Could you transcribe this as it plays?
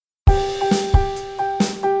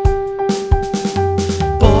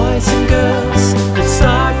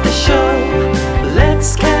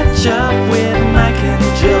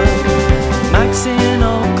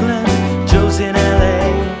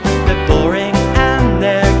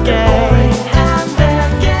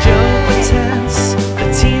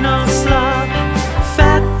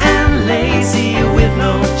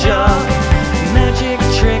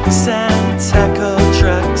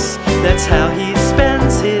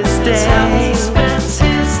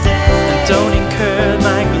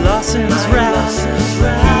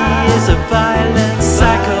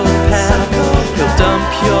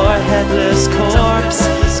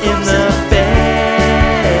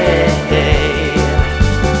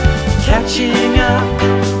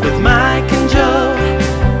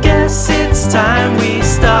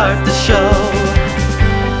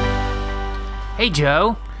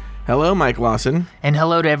Joe. Hello, Mike Lawson. And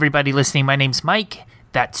hello to everybody listening. My name's Mike.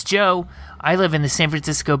 That's Joe. I live in the San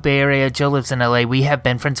Francisco Bay Area. Joe lives in LA. We have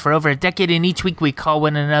been friends for over a decade, and each week we call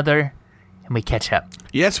one another and we catch up.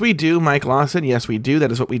 Yes, we do, Mike Lawson. Yes, we do.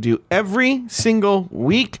 That is what we do every single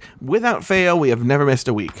week. Without fail, we have never missed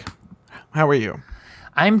a week. How are you?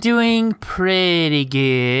 I'm doing pretty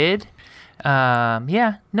good.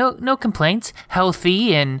 No complaints.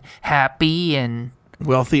 Healthy and happy and...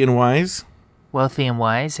 Wealthy and wise? Wealthy and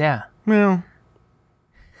wise, yeah. Well...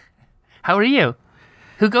 How are you?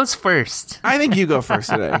 Who goes first? I think you go first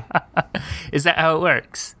today. Is that how it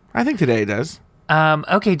works? I think today does.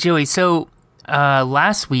 Okay, Joey, so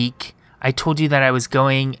last week I told you that I was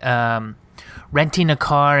going... renting a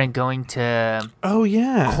car and going to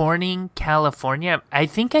Corning, California. I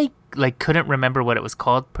think I couldn't remember what it was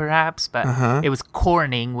called, perhaps, but it was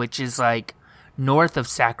Corning, which is north of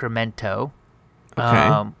Sacramento,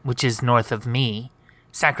 which is north of me.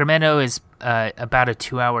 Sacramento is about a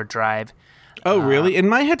 2-hour drive. Oh, really? In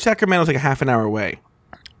my head, Sacramento's like a half an hour away.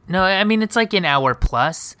 No, I mean it's like an hour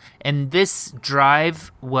plus, and this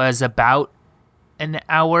drive was about an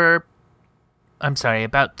hour. I'm sorry,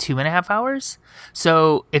 about 2.5 hours.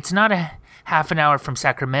 So it's not a half an hour from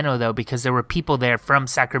Sacramento, though, because there were people there from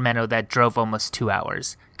Sacramento that drove almost 2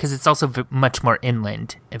 hours, because it's also much more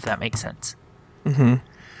inland, if that makes sense. Mm-hmm.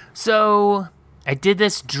 So I did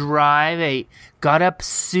this drive. I got up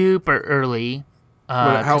super early.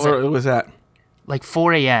 How early was that? Like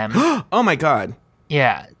 4 a.m. Oh, my God.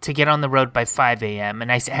 Yeah, to get on the road by 5 a.m.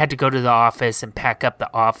 And I had to go to the office and pack up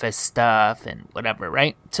the office stuff and whatever,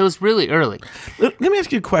 right? So it was really early. Let me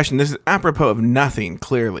ask you a question. This is apropos of nothing,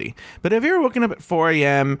 clearly. But have you ever woken up at 4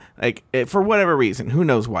 a.m., for whatever reason? Who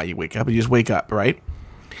knows why you wake up? You just wake up, right?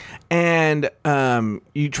 And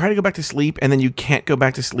you try to go back to sleep, and then you can't go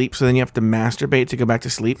back to sleep, so then you have to masturbate to go back to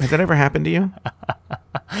sleep. Has that ever happened to you?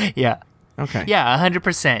 Yeah. Okay. Yeah,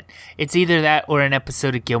 100%. It's either that or an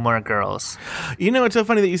episode of Gilmore Girls. You know, it's so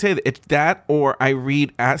funny that you say that. It's that or I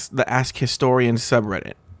read the Ask Historian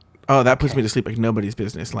subreddit. Oh, that puts me to sleep like nobody's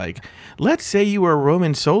business. Like, let's say you were a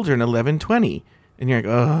Roman soldier in 1120. And you're like,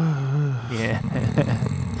 oh. Yeah.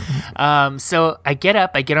 So I get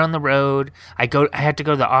up, I get on the road. I had to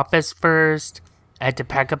go to the office first. I had to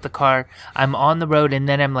pack up the car. I'm on the road, and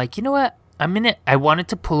then I'm like, you know what? I wanted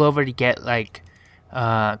to pull over to get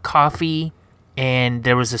coffee, and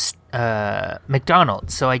there was a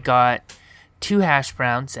McDonald's, so I got 2 hash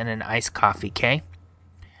browns and an iced coffee. Okay,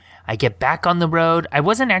 I get back on the road. I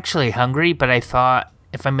wasn't actually hungry, but I thought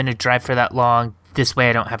if I'm gonna drive for that long, this way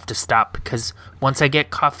I don't have to stop, because once I get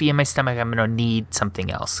coffee in my stomach, I'm gonna need something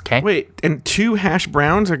else. Okay. Wait, and 2 hash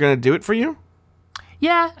browns are gonna do it for you?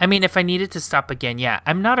 Yeah, I mean, if I needed to stop again, yeah.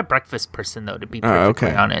 I'm not a breakfast person, though, to be perfectly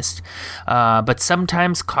honest. But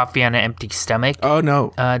sometimes coffee on an empty stomach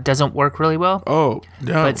doesn't work really well. Oh,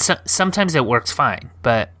 no. But sometimes it works fine,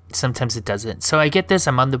 but sometimes it doesn't. So I get this.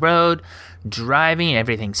 I'm on the road, driving,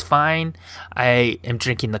 everything's fine. I am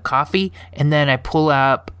drinking the coffee, and then I pull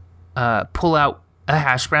out a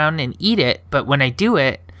hash brown and eat it. But when I do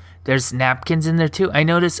it, there's napkins in there, too. I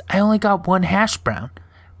notice I only got 1 hash brown.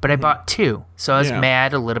 But I bought 2, so I was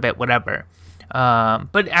mad a little bit, whatever.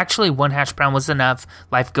 But actually, 1 hash brown was enough.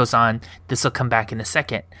 Life goes on. This will come back in a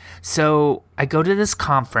second. So I go to this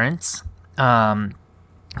conference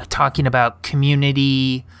talking about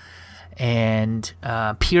community and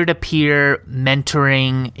peer-to-peer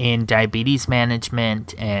mentoring in diabetes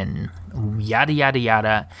management and yada, yada,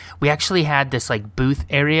 yada. We actually had this booth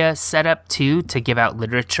area set up, too, to give out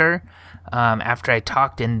literature after I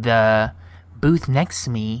talked in the... booth next to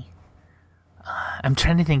me. I'm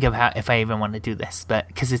trying to think of if I even want to do this, but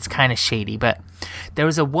because it's kind of shady. But there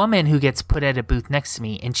was a woman who gets put at a booth next to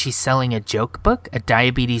me, and she's selling a joke book, a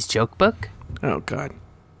diabetes joke book. Oh God!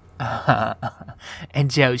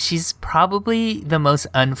 And Joe, she's probably the most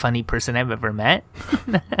unfunny person I've ever met.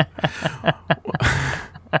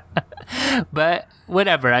 But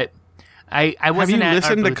whatever. I wasn't. Have you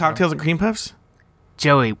listened to Cocktails and Cream Puffs?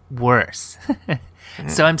 Joey, worse.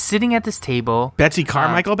 So I'm sitting at this table. Betsy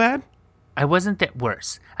Carmichael bad? I wasn't that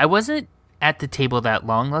worse. I wasn't at the table that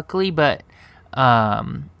long, luckily, but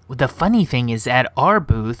the funny thing is at our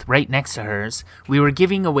booth, right next to hers, we were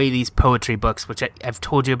giving away these poetry books, which I've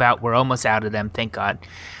told you about. We're almost out of them, thank God.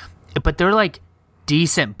 But they're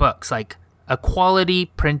decent books, like a quality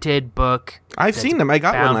printed book. I've seen them. I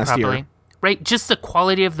got one last year. Right? Just the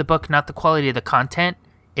quality of the book, not the quality of the content.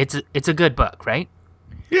 It's a good book, right?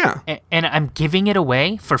 Yeah. And I'm giving it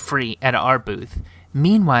away for free at our booth.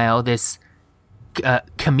 Meanwhile, this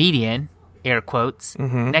comedian, air quotes,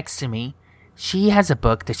 next to me, she has a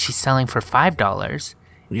book that she's selling for $5.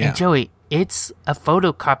 Yeah. And Joey, it's a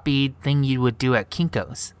photocopied thing you would do at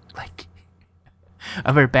Kinko's, like,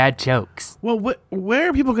 of her bad jokes. Well, where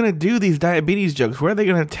are people going to do these diabetes jokes? Where are they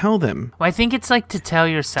going to tell them? Well, I think it's like to tell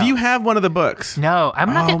yourself. Do you have one of the books? No,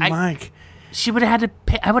 I'm not. Oh, Mike. She would have had to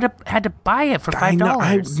pay. I would have had to buy it for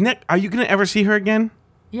 $5. Nick, are you going to ever see her again?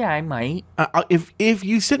 Yeah, I might. If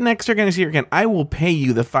you sit next to her again and see her again, I will pay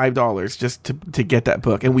you the $5 just to get that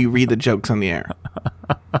book, and we read the jokes on the air.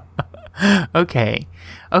 Okay.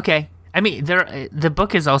 I mean, the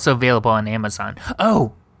book is also available on Amazon.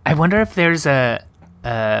 Oh, I wonder if there's a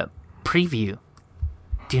preview.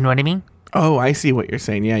 Do you know what I mean? Oh, I see what you're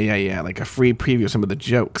saying. Yeah. Like a free preview of some of the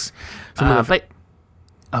jokes.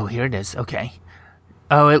 Oh, here it is. Okay.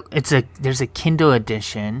 Oh, there's a Kindle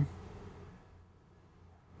edition.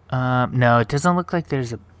 No, it doesn't look like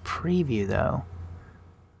there's a preview though.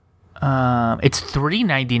 It's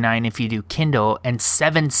 $3.99 if you do Kindle and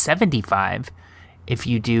 $7.75 if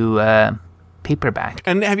you do paperback.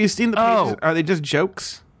 And have you seen the pages? Are they just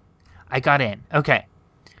jokes? I got in. Okay.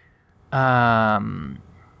 Why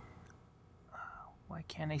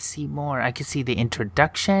can't I see more? I can see the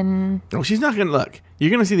introduction. Oh, she's not gonna look.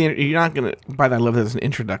 You're gonna see you're not gonna buy that. I love that as an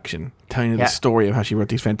introduction, telling you the story of how she wrote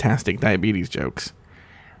these fantastic diabetes jokes.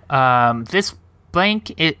 This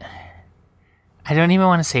blank I don't even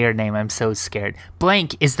want to say her name. I'm so scared.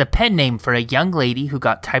 Blank is the pen name for a young lady who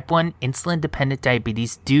got type 1 insulin-dependent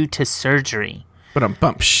diabetes due to surgery.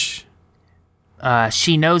 But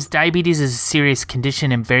She knows diabetes is a serious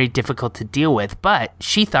condition and very difficult to deal with, but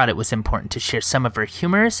she thought it was important to share some of her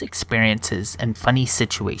humorous experiences and funny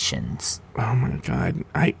situations. Oh my God.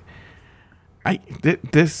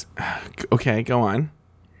 Okay, go on.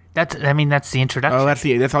 That's the introduction. Oh,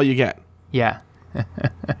 that's all you get. Yeah.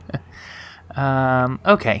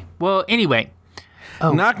 Okay. Well, anyway.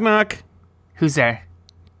 Oh. Knock, knock. Who's there?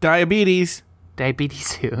 Diabetes.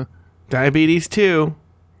 Diabetes who? Diabetes 2.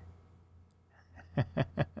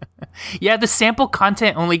 Yeah, the sample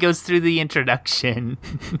content only goes through the introduction.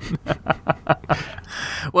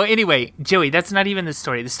 Well, anyway, Joey, that's not even the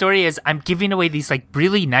story. The story is I'm giving away these like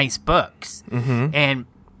really nice books, and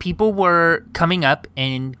people were coming up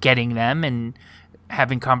and getting them and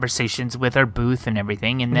having conversations with our booth and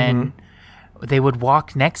everything, and then they would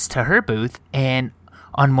walk next to her booth, and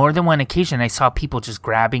on more than one occasion, I saw people just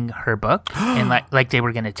grabbing her book and like they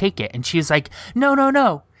were gonna take it, and she was like,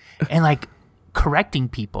 "No," and like correcting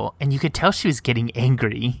people, and you could tell she was getting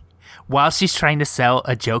angry while she's trying to sell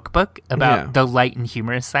a joke book about the light and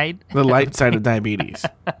humorous side. The light side of diabetes.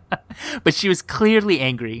 But she was clearly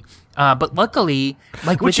angry. But luckily,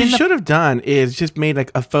 like what she should have done is just made like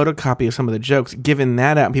a photocopy of some of the jokes, given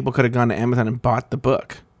that out, and people could have gone to Amazon and bought the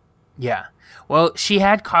book. Yeah. Well, she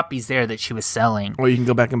had copies there that she was selling. Or you can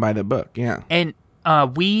go back and buy the book, yeah. And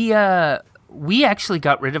we actually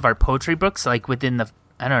got rid of our poetry books like within the,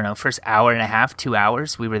 I don't know, first hour and a half, 2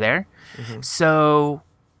 hours we were there. So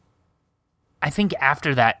I think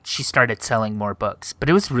after that she started selling more books. But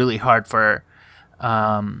it was really hard for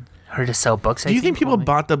her to sell books. Do you think people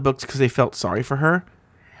bought the books because they felt sorry for her?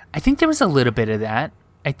 I think there was a little bit of that.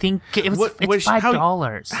 I think it's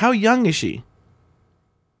 $5. How young is she?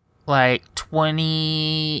 Like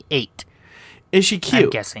 28. Is she cute? I'm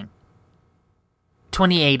guessing.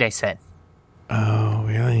 28, I said. Oh,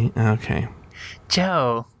 really? Okay.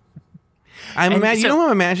 Joe. You know what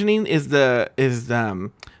I'm imagining is the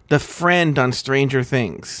friend on Stranger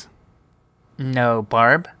Things. No,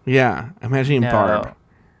 Barb? Yeah, I'm imagining Barb.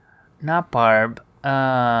 Not Barb.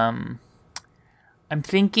 I'm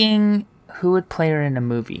thinking who would play her in a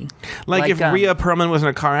movie? Like if Rhea Perlman was in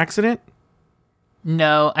a car accident?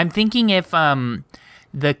 No, I'm thinking if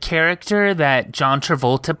the character that John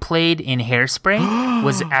Travolta played in Hairspray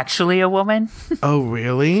was actually a woman. Oh,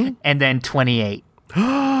 really? And then 28.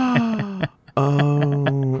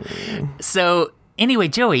 Oh. So anyway,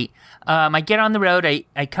 Joey, I get on the road.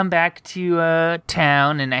 I come back to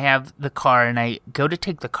town, and I have the car, and I go to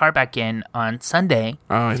take the car back in on Sunday.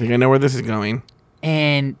 Oh, I think I know where this is going.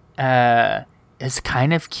 And this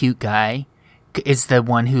kind of cute guy is the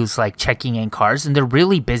one who's like checking in cars, and they're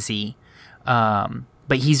really busy.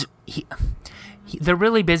 But they're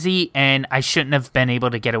really busy, and I shouldn't have been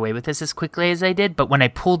able to get away with this as quickly as I did. But when I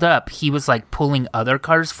pulled up, he was like pulling other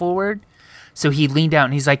cars forward. So he leaned out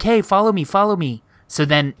and he's like, "Hey, follow me. So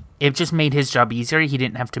then it just made his job easier. He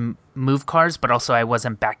didn't have to move cars, but also I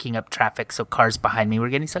wasn't backing up traffic, so cars behind me were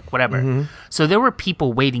getting stuck, whatever. So there were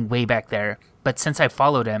people waiting way back there. But since I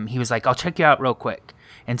followed him, he was like, "I'll check you out real quick."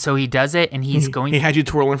 And so he does it, and he's going... He had you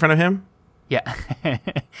twirl in front of him? Yeah.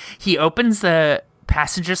 He opens the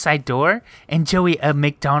passenger side door, and Joey, a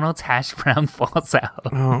McDonald's hash brown falls out.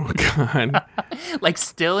 Oh God. Like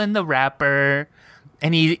still in the wrapper.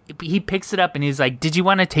 And he picks it up and he's like, "Did you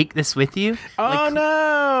want to take this with you?" Oh Like,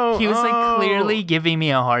 no. he was like Oh. clearly giving me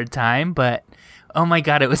a hard time, but oh my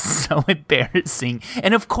God, it was so embarrassing.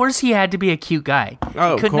 And of course he had to be a cute guy. Oh, It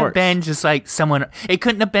of couldn't have course. been just like someone, it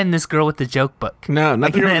couldn't have been this girl with the joke book. No,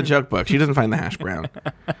 not the girl and in the joke book. She doesn't find the hash brown.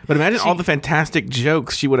 But imagine all the fantastic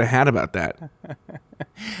jokes she would have had about that.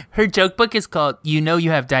 Her joke book is called "You Know You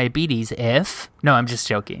Have Diabetes If." No, I'm just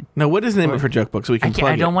joking. No, what is the name of her joke book so we can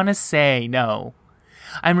plug I don't it? want to say no.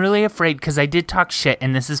 I'm really afraid because I did talk shit,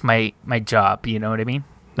 and this is my job. You know what I mean?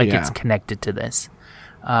 Like Yeah. it's connected to this.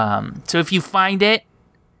 So if you find it,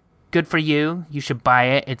 good for you. You should buy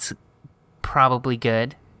it. It's probably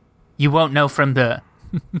good. You won't know from the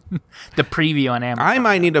the preview on Amazon. I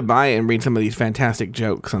might need to buy it and read some of these fantastic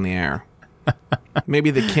jokes on the air.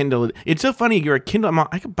 Maybe the Kindle. It's so funny. You're a Kindle.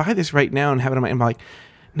 I could buy this right now and have it on my. I'm like,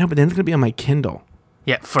 no, but then it's gonna be on my Kindle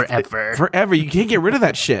Yeah, forever. forever. You can't get rid of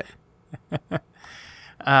that shit.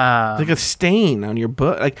 It's like a stain on your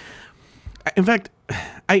book. Like, in fact,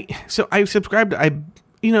 I subscribed. I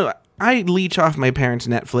leech off my parents'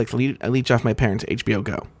 Netflix. I leech off my parents' HBO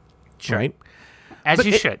Go. Sure. Right. As but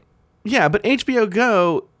you it- should. Yeah, but HBO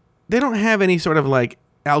Go, they don't have any sort of like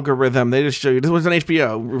algorithm. They just show you this was on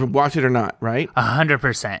HBO. Watch it or not, right?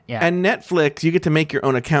 100%. Yeah. And Netflix, you get to make your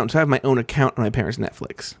own account. So I have my own account on my parents'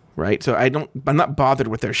 Netflix, right? So I'm not bothered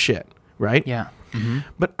with their shit, right? yeah.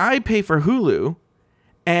 But I pay for Hulu,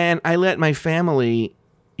 and I let my family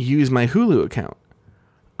use my Hulu account.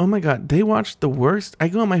 Oh my God, they watch the worst. I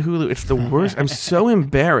go on my Hulu. It's the worst. I'm so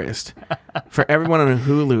embarrassed for everyone on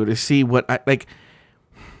Hulu to see what I like.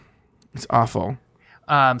 It's awful.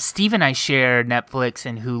 Steve and I share Netflix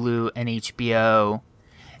and Hulu and HBO,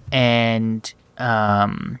 and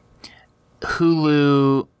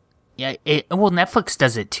Hulu. Yeah, Netflix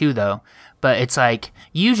does it too, though. But it's like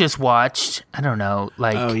you just watched, I don't know,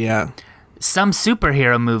 like Oh yeah. some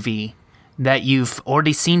superhero movie that you've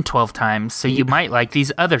already seen 12 times, so you might like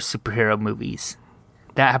these other superhero movies.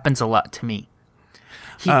 That happens a lot to me.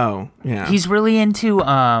 Oh yeah. He's really into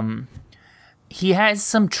he has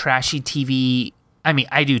some trashy TV. I mean,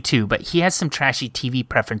 I do too, but he has some trashy TV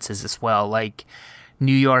preferences as well, like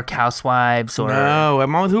New York Housewives or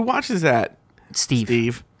No, who watches that? Steve.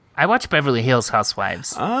 Steve. I watch Beverly Hills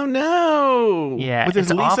Housewives. Oh no. Yeah, With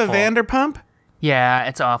his it's Lisa awful. Vanderpump? Yeah,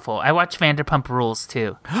 it's awful. I watch Vanderpump Rules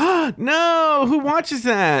too. No, who watches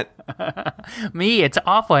that? Me, it's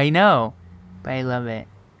awful, I know. But I love it.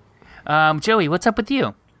 Joey, what's up with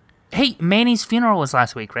you? Hey, Manny's funeral was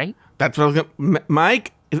last week, right? That's what I was gonna,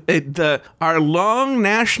 Mike. Our long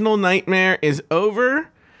national nightmare is over.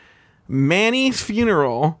 Manny's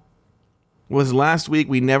funeral was last week.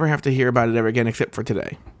 We never have to hear about it ever again, except for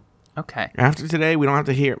today. Okay. After today, we don't have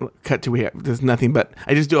to hear. Cut to we have. There's nothing but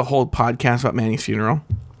I just do a whole podcast about Manny's funeral.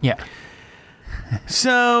 Yeah.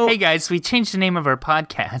 So Hey guys, we changed the name of our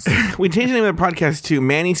podcast. we changed the name of the podcast to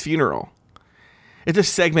Manny's Funeral. It's a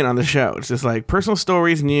segment on the show. It's just like personal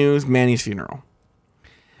stories, news, Manny's funeral.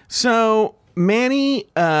 So Manny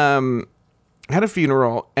had a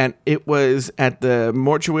funeral, and it was at the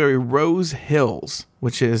mortuary Rose Hills,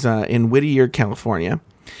 which is in Whittier, California.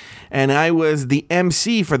 And I was the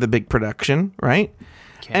MC for the big production, right?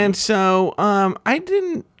 Okay. And so I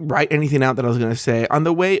didn't write anything out that I was going to say. On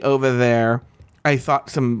the way over there, I thought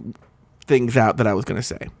some things out that I was going to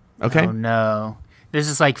say. Okay? Oh no. This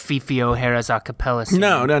is like Fifi O'Hara's a cappella singing.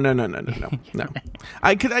 No.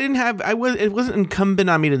 Because I didn't have. It wasn't incumbent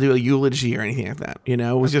on me to do a eulogy or anything like that. You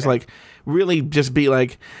know, it was just like really just be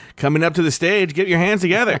like coming up to the stage, get your hands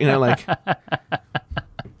together. You know, like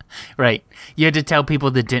Right. You had to tell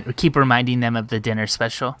people keep reminding them of the dinner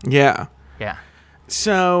special. yeah. Yeah.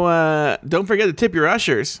 So don't forget to tip your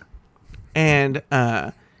ushers. And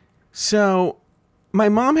so my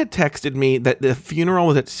mom had texted me that the funeral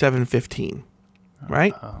was at 7:15.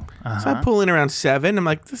 Right? So I pull in around 7. I'm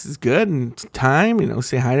like, this is good. And it's time,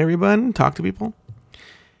 say hi to everyone, talk to people.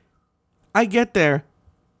 I get there.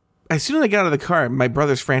 As soon as I get out of the car, my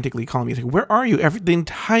brother's frantically calling me. He's like, where are you? The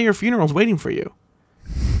entire funeral's waiting for you.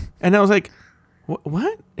 And I was like,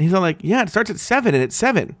 what? And he's all like, yeah, it starts at 7 and it's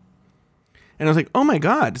 7. And I was like, oh my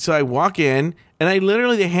God. So I walk in and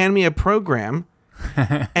they hand me a program.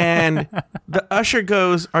 And the usher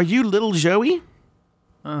goes, are you little Joey?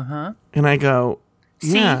 Uh-huh. And I go,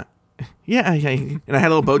 See? yeah. And I had a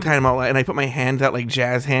little bow tie and all that, and I put my hands out like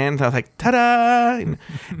jazz hands. I was like, ta-da!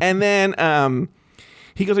 And then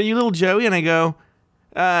he goes, are you little Joey? And I go,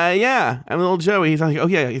 yeah, I'm little Joey. He's like, oh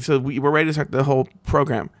yeah, so we're ready to start the whole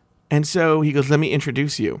program. And so he goes, let me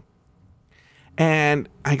introduce you. And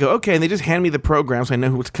I go, okay. And they just hand me the program so I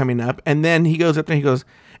know what's coming up. And then he goes up there and he goes,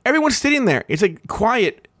 everyone's sitting there. It's like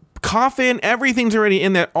quiet, coffin, everything's already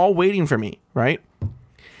in there, all waiting for me, right?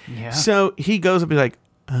 Yeah. So he goes up and be like,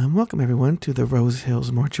 welcome everyone to the Rose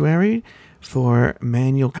Hills Mortuary for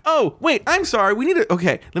Manuel. Oh, wait, I'm sorry. We need to,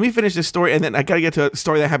 okay, let me finish this story. And then I got to get to a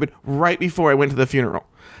story that happened right before I went to the funeral.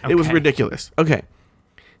 It was ridiculous. Okay.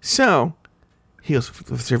 So he goes,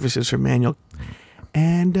 the services for Manuel.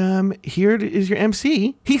 And here is your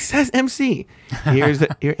MC. He says MC. Here's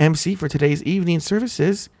your MC for today's evening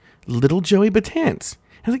services, Little Joey Batance.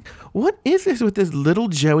 I was like, what is this with this Little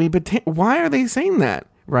Joey Batance? Why are they saying that?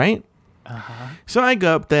 Right? Uh-huh. So I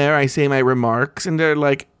go up there, I say my remarks, and they're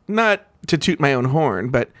like, not to toot my own horn,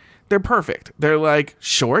 but they're perfect. They're like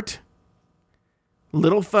short,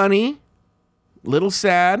 little funny, little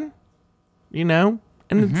sad, you know?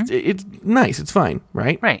 And it's nice. It's fine,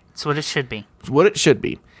 right? Right. It's what it should be. It's what it should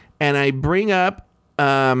be. And I bring up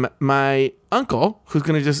my uncle, who's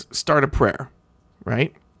going to just start a prayer,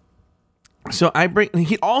 right? So I bring,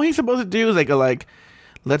 all he's supposed to do is like,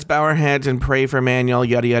 let's bow our heads and pray for Emmanuel,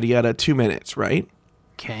 yada, yada, yada, 2 minutes, right?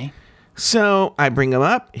 Okay. So I bring him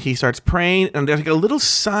up. He starts praying, and there's like a little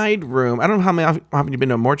side room. I don't know how often you've been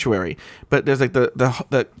to a mortuary, but there's like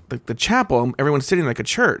the chapel. Everyone's sitting like a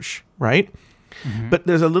church, right? Mm-hmm. But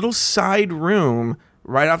there's a little side room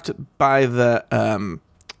right off by the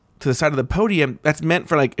to the side of the podium that's meant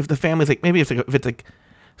for like if the family's like maybe if it's like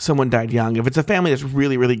someone died young. If it's a family that's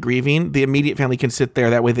really, really grieving, the immediate family can sit there.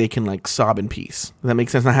 That way they can like sob in peace. Does that make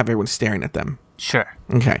sense? Not have everyone staring at them. Sure.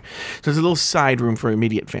 Okay. So there's a little side room for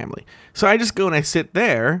immediate family. So I just go and I sit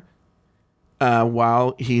there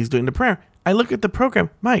while he's doing the prayer. I look at the program.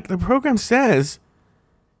 Mike, the program says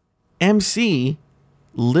MC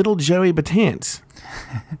Little Joey Batance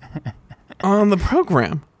on the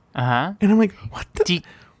program. Uh-huh. And I'm like, what the?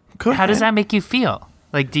 How does that make you feel?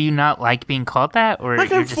 Like, do you not like being called that? Or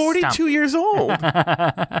like, I'm 42 years old.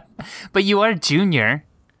 But you are junior.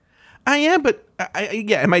 I am, but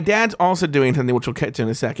yeah, and my dad's also doing something which we'll get to in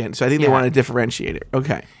a second. So I think they want to differentiate it.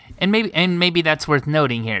 Okay. And maybe that's worth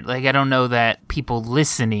noting here. Like, I don't know that people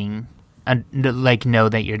listening know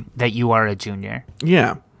that you are a junior.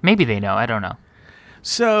 Yeah. Maybe they know. I don't know.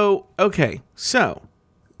 So, okay. So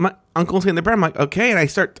my uncle's in the prayer. I'm like, okay. And I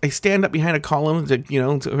stand up behind a column to,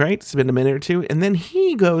 right? Spend a minute or two. And then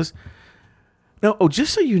he goes, no,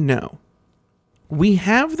 just so you know, we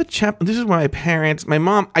have the chapel. This is why my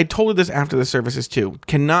mom, I told her this after the services too,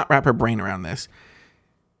 cannot wrap her brain around this.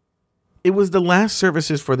 It was the last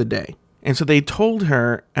services for the day. And so they told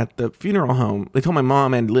her at the funeral home, they told my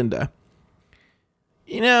mom and Linda,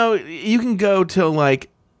 you can go till like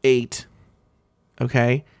 8.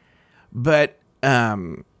 Okay. But,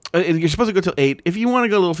 you're supposed to go till 8. If you want to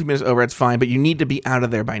go a little few minutes over, it's fine, but you need to be out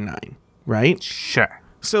of there by 9, right? Sure.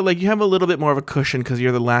 So like you have a little bit more of a cushion because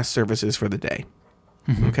you're the last services for the day.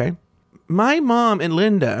 Mm-hmm. Okay. My mom and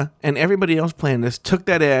Linda and everybody else playing this took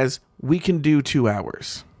that as we can do 2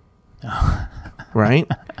 hours. Right?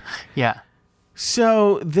 Yeah.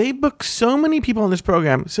 So they book so many people on this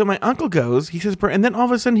program. So my uncle goes, he says, and then all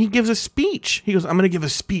of a sudden he gives a speech. He goes, I'm going to give a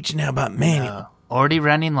speech now about Manuel. Already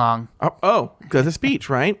running long. Oh, that's a speech,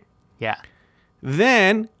 right? Yeah.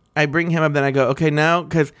 Then I bring him up. Then I go, okay, now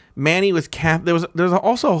because Manny was Catholic. There's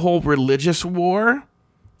also a whole religious war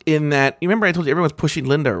in that. You remember I told you everyone's pushing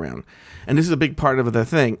Linda around, and this is a big part of the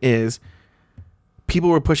thing is people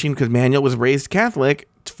were pushing because Manuel was raised Catholic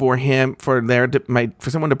for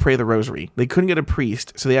someone to pray the rosary. They couldn't get a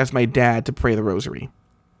priest, so they asked my dad to pray the rosary.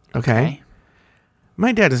 Okay.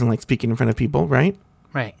 My dad doesn't like speaking in front of people, right?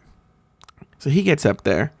 Right. So he gets up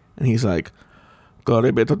there and he's like,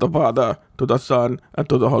 glory be to the Father, to the Son, and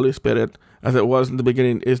to the Holy Spirit, as it was in the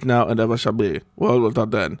beginning, is now, and ever shall be, world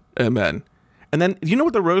without end. Amen. And then, you know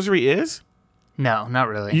what the rosary is? No, not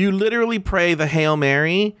really. You literally pray the Hail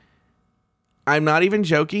Mary, I'm not even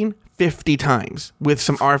joking, 50 times with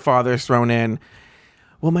some Our Fathers thrown in.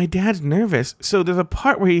 Well, my dad's nervous. So there's a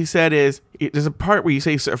part where you say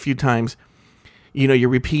a few times, you're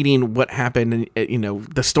repeating what happened and,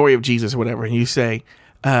 the story of Jesus or whatever. And you say,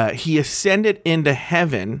 he ascended into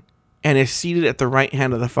heaven and is seated at the right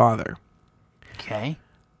hand of the Father. Okay.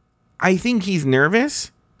 I think he's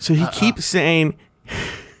nervous. So he keeps saying,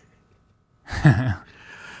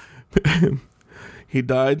 he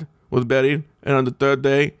died, was buried, and on the third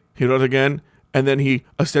day, he rose again. And then he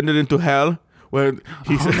ascended into hell where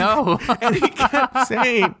he said, no. And he kept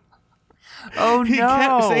saying, he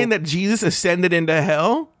kept saying that Jesus ascended into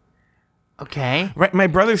hell. Okay. Right. My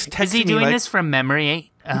brother's texting me. Is he doing this from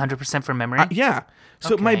memory? 100% from memory? Yeah.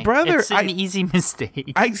 So my Okay. brother, It's an easy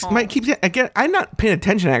mistake. I might keep saying, again, I'm not paying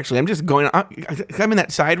attention, actually. I'm just going, I'm in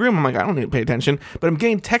that side room. I'm like, I don't need to pay attention. But I'm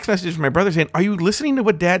getting text messages from my brother saying, are you listening to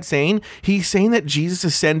what Dad's saying? He's saying that Jesus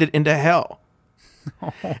ascended into hell.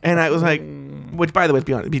 And I was like, which, by the way, let's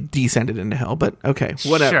be honest, he descended into hell, but okay,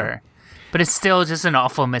 whatever. Sure. But it's still just an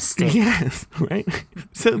awful mistake. Yes, right?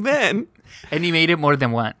 So then, And you made it more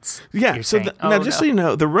than once. yeah, You're so saying, now just so you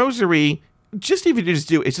know, the rosary, just if you just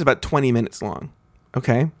do, it's just about 20 minutes long,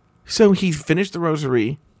 okay? So he finished the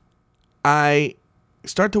rosary. I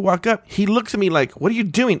start to walk up. He looks at me like, what are you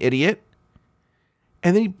doing, idiot?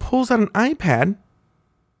 And then he pulls out an iPad,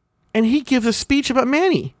 and he gives a speech about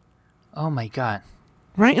Manny, Oh my God.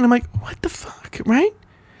 right? And I'm like, what the fuck, right?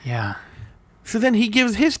 Yeah. So then he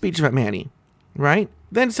gives his speech about Manny, right?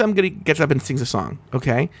 Then somebody gets up and sings a song,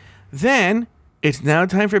 okay? Then it's now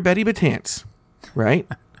time for Betty Batance, right?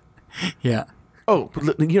 Yeah. Oh,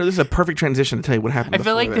 you know, this is a perfect transition to tell you what happened. I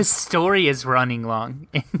feel before like this story is running long.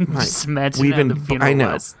 Just imagine we've how been- the funeral I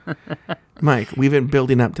know. was. Mike, we've been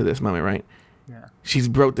building up to this moment, right? Yeah. She's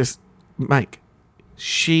wrote this. Mike,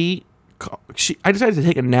 I decided to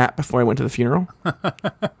take a nap before I went to the funeral.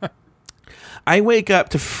 I wake up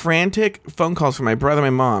to frantic phone calls from my brother,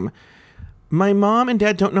 my mom. My mom and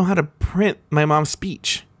dad don't know how to print my mom's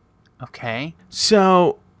speech. Okay.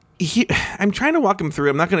 So I'm trying to walk him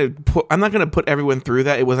through. I'm not gonna put everyone through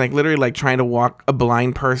that. It was like literally like trying to walk a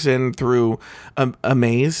blind person through a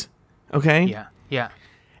maze. Okay. Yeah. Yeah.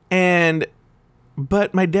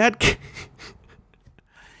 But my dad,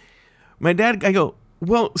 I go,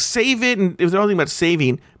 well, save it, and it was all thing about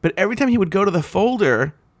saving. But every time he would go to the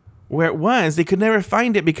folder where it was, they could never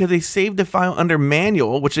find it because they saved the file under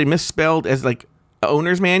manual, which they misspelled as like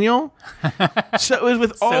owner's manual. So it was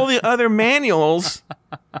with all the other manuals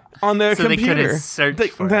on their So they computer. couldn't search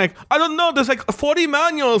for they're it. like, I don't know, there's like 40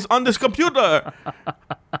 manuals on this computer.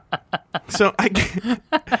 So I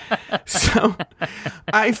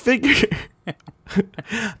figured,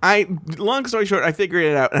 long story short, I figured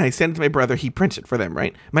it out and I sent it to my brother. He prints it for them,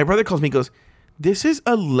 right? My brother calls me, goes, this is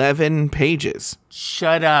 11 pages.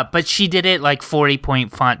 Shut up. But she did it like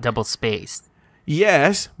 40-point font double spaced.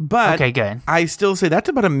 Yes, but Okay, good. I still say that's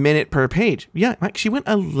about a minute per page. Yeah, Mike, she went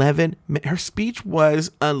 11. Her speech was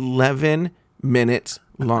 11 minutes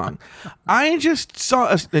long. I just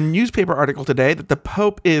saw a newspaper article today that the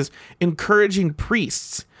Pope is encouraging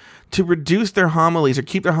priests to reduce their homilies or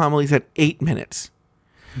keep their homilies at 8 minutes.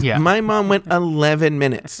 Yeah. My mom went 11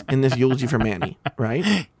 minutes in this eulogy for Manny,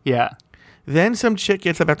 right? Yeah. Then some chick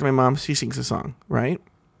gets up after my mom. She sings a song, right?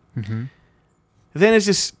 Mm-hmm. Then it's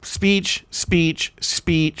just speech.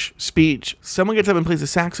 Someone gets up and plays the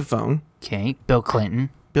saxophone. Okay. Bill Clinton.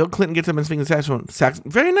 Bill Clinton gets up and sings the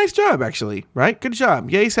saxophone. Very nice job, actually, right? Good job.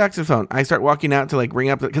 Yay, saxophone. I start walking out to like ring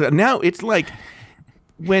up, because now it's like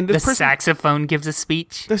when The this person, saxophone gives a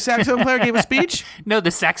speech. the saxophone player gave a speech. No,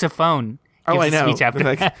 the saxophone gives Oh, I a know. speech after.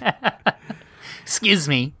 Like, Excuse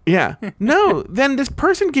me. yeah. No, then this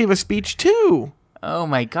person gave a speech too. Oh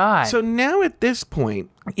my God. So now at this point,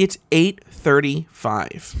 it's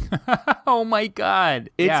 8:35. Oh my God.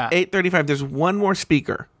 It's Yeah. 8:35. There's one more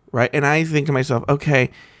speaker, right? And I think to myself, okay,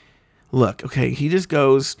 look, okay, he just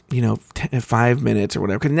goes, 5 minutes or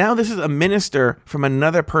whatever. Because now this is a minister from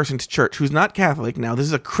another person's church who's not Catholic. Now this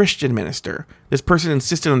is a Christian minister. This person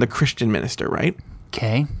insisted on the Christian minister, right?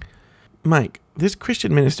 Okay. Mike, this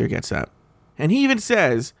Christian minister gets up and he even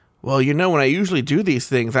says, well, when I usually do these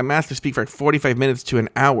things, I'm asked to speak for like 45 minutes to an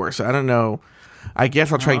hour. So I don't know. I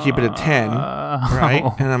guess I'll try and keep it at 10, right?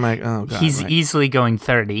 And I'm like, oh, God. He's Mike. easily going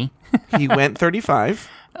 30. He went 35.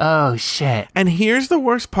 Oh shit. And here's the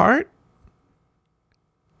worst part.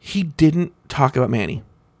 He didn't talk about Manny.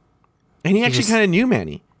 And he actually just- kind of knew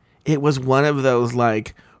Manny. It was one of those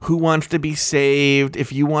like, who wants to be saved?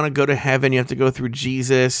 If you want to go to heaven, you have to go through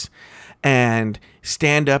Jesus, and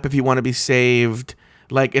stand up if you want to be saved.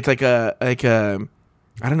 Like it's like a I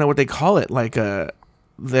don't know what they call it.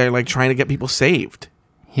 They're like trying to get people saved.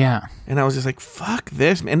 Yeah. And I was just like, fuck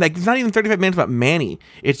this, man. Like, it's not even 35 minutes about Manny.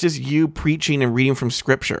 It's just you preaching and reading from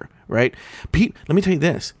scripture, right? Pete, let me tell you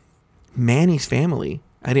this. Manny's family,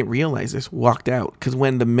 I didn't realize this, walked out. Because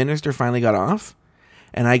when the minister finally got off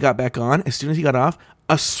and I got back on, as soon as he got off,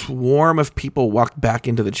 a swarm of people walked back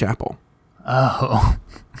into the chapel. Oh.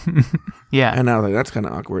 Yeah. And I was like, that's kind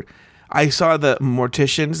of awkward. I saw the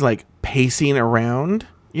morticians like pacing around,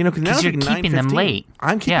 because now it's you're like keeping them 9:15. late.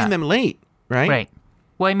 I'm keeping Yeah. them late, right? Right.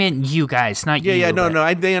 Well, I mean, you guys, not you. Yeah, but-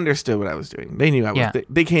 no. They understood what I was doing. They knew I was. Yeah.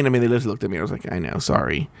 They came to me. They just looked at me. I was like, I know,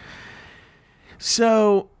 sorry.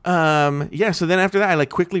 So yeah, so then after that I like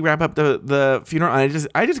quickly wrap up the funeral and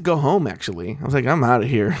I just go home actually. I was like, I'm out of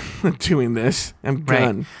here doing this. I'm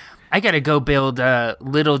done. Right. I gotta go build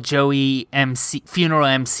little Joey MC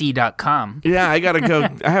funeralmc.com. Yeah, I gotta go.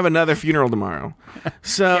 I have another funeral tomorrow.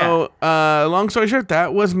 So long story short,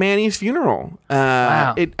 that was Manny's funeral.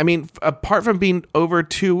 Wow. I mean, apart from being over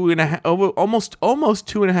 2.5 almost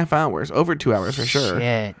 2.5 hours, over 2 hours for sure.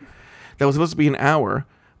 Shit. That was supposed to be an hour.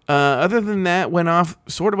 Other than that, went off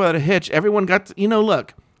sort of without a hitch. Everyone got to,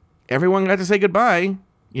 look, everyone got to say goodbye,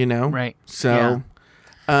 Right. So,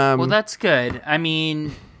 Well, that's good. I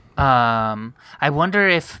mean, I wonder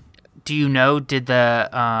if, did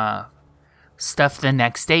the stuff the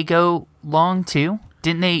next day go long too?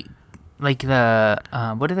 Didn't they, like the,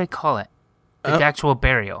 what do they call it? The actual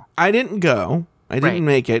burial. I didn't go. I didn't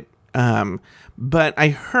make it. But I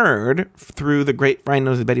heard through the grapevine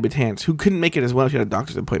knows of Betty Batance, who couldn't make it as well. She had a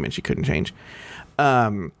doctor's appointment she couldn't change.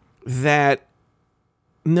 That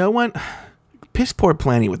no one, piss poor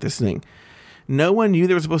planning with this thing. No one knew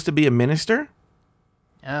there was supposed to be a minister.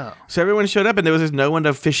 Oh. So everyone showed up and there was just no one to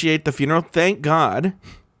officiate the funeral. Thank God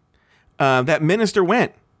that minister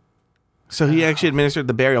went. So he actually administered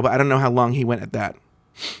the burial, but I don't know how long he went at that.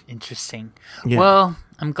 Interesting. Yeah. Well,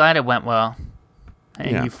 I'm glad it went well.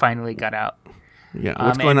 And you finally got out. Yeah.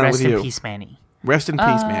 What's going on with you? Rest in peace, Manny. Rest in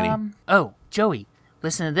peace, Manny. Oh, Joey,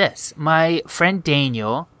 listen to this. My friend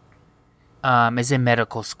Daniel is in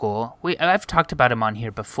medical school. I've talked about him on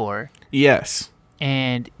here before. Yes.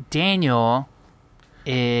 And Daniel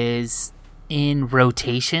is in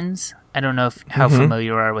rotations. I don't know how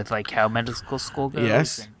familiar you are with like how medical school goes.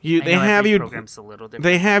 Yes. They have you. Program's a little different.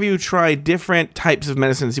 They have you try different types of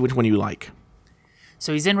medicine and see which one you like.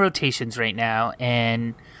 So he's in rotations right now,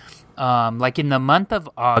 and like in the month of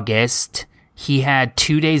August, he had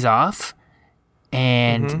 2 days off,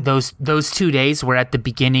 and those 2 days were at the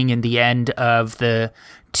beginning and the end of the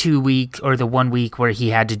 2 week or the 1 week where he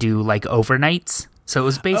had to do like overnights. So it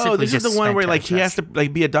was basically this just is the one where like test. he has to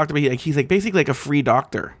like be a doctor, but he's like basically like a free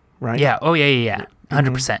doctor, right? Yeah. Oh yeah.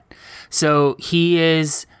 100%. So he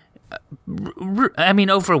is. I mean,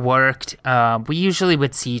 overworked. We usually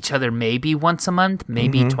would see each other maybe once a month,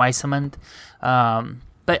 maybe twice a month.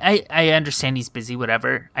 But I understand he's busy,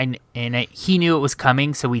 whatever. He knew it was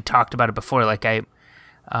coming, so we talked about it before. Like I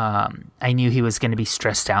knew he was going to be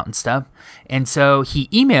stressed out and stuff. And so he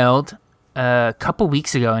emailed a couple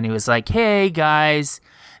weeks ago, and he was like, "Hey guys,"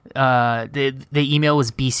 the email was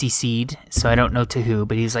BCC'd, so I don't know to who,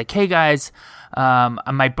 but he's like, "Hey guys,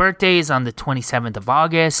 my birthday is on the 27th of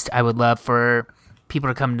August. I would love for people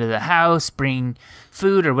to come to the house, bring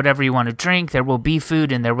food or whatever you want to drink. There will be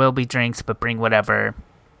food and there will be drinks, but bring whatever,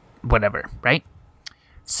 right?"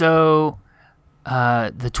 So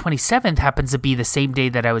the 27th happens to be the same day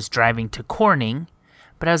that I was driving to Corning,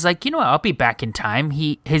 but I was like, you know what, I'll be back in time.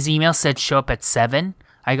 His email said show up at 7.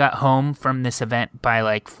 I got home from this event by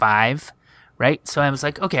like 5, right? So I was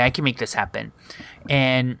like, okay, I can make this happen.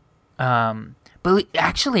 And but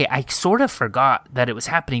actually, I sort of forgot that it was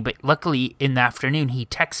happening. But luckily, in the afternoon, he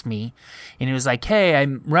texted me, and he was like, "Hey,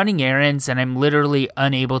 I'm running errands, and I'm literally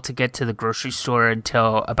unable to get to the grocery store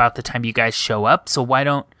until about the time you guys show up. So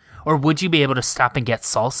would you be able to stop and get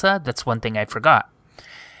salsa? That's one thing I forgot."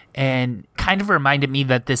 And kind of reminded me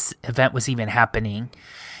that this event was even happening.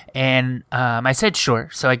 And I said sure.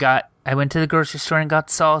 So I went to the grocery store and got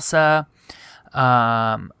salsa.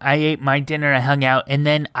 I ate my dinner, I hung out, and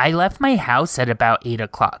then I left my house at about 8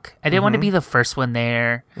 o'clock. I didn't want to be the first one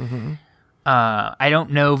there. I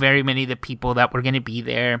don't know very many of the people that were going to be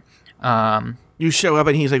there. You show up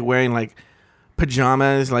and he's like wearing like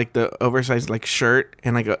pajamas, like the oversized like shirt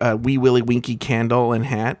and like a wee willy winky candle and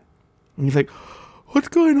hat. And he's like, "What's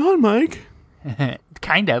going on, Mike?"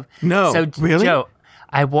 Kind of. No, so, really? Joe,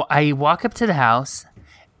 I walk up to the house,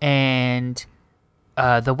 and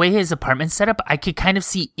the way his apartment's set up, I could kind of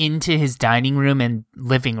see into his dining room and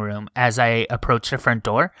living room as I approach the front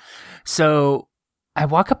door. So I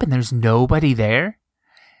walk up and there's nobody there.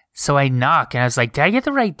 So I knock and I was like, "Did I get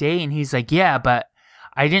the right day?" And he's like, "Yeah, but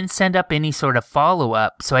I didn't send up any sort of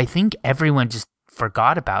follow-up. So I think everyone just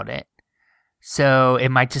forgot about it. So it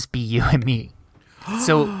might just be you and me."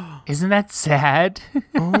 So isn't that sad?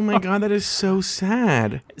 Oh my God, that is so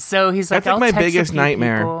sad. So he's like, that's like "I'll my text biggest a few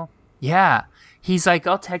nightmare." people." Yeah. He's like,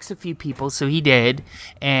 "I'll text a few people." So he did.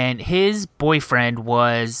 And his boyfriend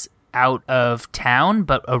was out of town,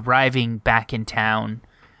 but arriving back in town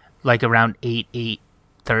like around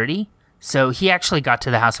 8:30. So he actually got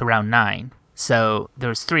to the house around 9. So there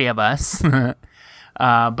was 3 of us.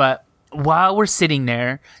 But while we're sitting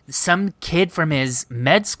there, some kid from his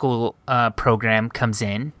med school program comes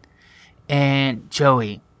in. and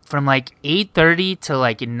Joey, from like 8:30 to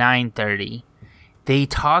like 9:30, they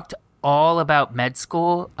talked all about med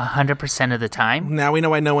school 100% of the time. Now we know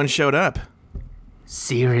why no one showed up.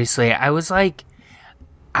 Seriously, I was like,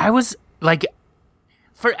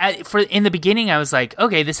 for in the beginning, I was like,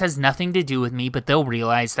 okay, this has nothing to do with me, but they'll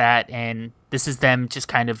realize that, and this is them just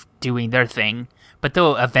kind of doing their thing. But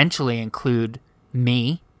they'll eventually include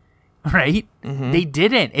me, right? Mm-hmm. They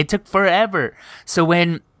didn't. It took forever. So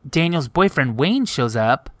when Daniel's boyfriend Wayne shows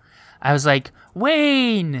up, I was like,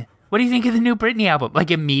 Wayne, what do you think of the new Britney album?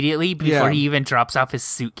 Like immediately before he even drops off his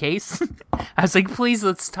suitcase, I was like, please,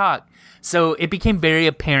 let's talk. So it became very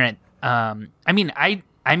apparent. I mean, I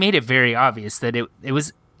made it very obvious that it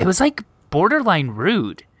was like borderline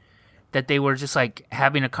rude that they were just like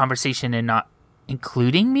having a conversation and not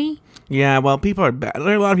including me. Yeah, well, people are bad. There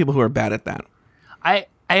are a lot of people who are bad at that. I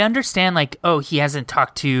understand, like, oh, he hasn't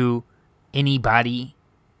talked to anybody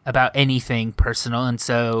about anything personal, and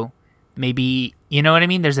so maybe, you know what I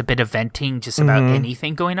mean? There's a bit of venting just about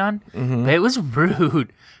anything going on. Mm-hmm. But it was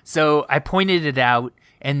rude. So I pointed it out,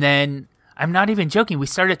 and then, I'm not even joking, we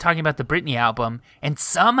started talking about the Britney album, and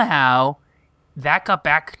somehow that got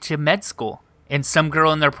back to med school. And some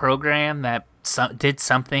girl in their program that did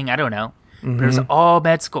something, I don't know. Mm-hmm. But it was all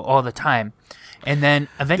med school all the time. And then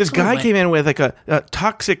eventually this guy came in with like a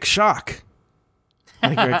toxic shock.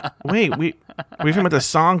 Like, wait, we're talking about the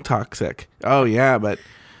song Toxic. Oh, yeah, but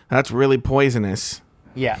that's really poisonous.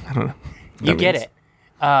 Yeah. I don't know. You get it.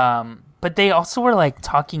 But they also were like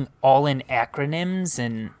talking all in acronyms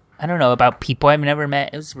and I don't know, about people I've never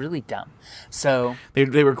met. It was really dumb. So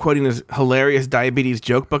they were quoting this hilarious diabetes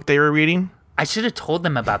joke book they were reading. I should have told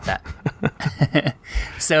them about that.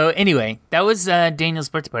 So anyway, that was Daniel's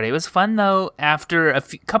birthday party. It was fun though. After a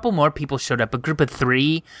couple more people showed up, a group of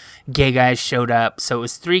 3 gay guys showed up. So it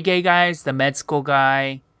was 3 gay guys, the med school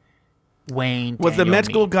guy, Wayne. Was the med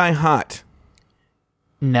school guy hot?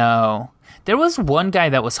 No, there was one guy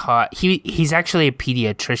that was hot. He's actually a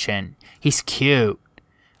pediatrician. He's cute.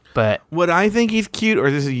 But would I think he's cute, or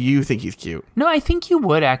does you think he's cute? No, I think you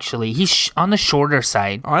would actually. He's on the shorter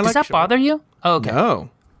side. Oh, Does that bother you? Oh, okay. No.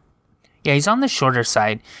 Yeah, he's on the shorter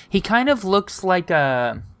side. He kind of looks like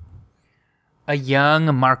a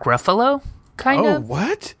young Mark Ruffalo, kind of. Oh,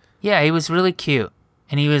 what? Yeah, he was really cute,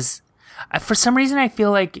 and he was. For some reason, I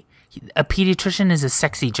feel like a pediatrician is a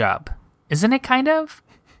sexy job, isn't it? Kind of.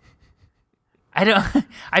 I don't.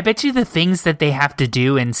 I bet you the things that they have to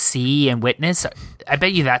do and see and witness, I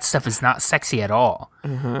bet you that stuff is not sexy at all.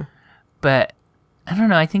 Mm-hmm. But I don't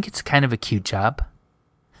know. I think it's kind of a cute job.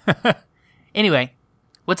 Anyway,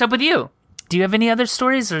 what's up with you? Do you have any other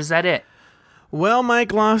stories, or is that it? Well,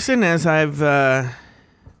 Mike Lawson, as I've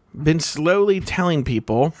been slowly telling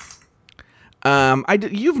people,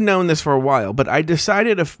 you've known this for a while, but I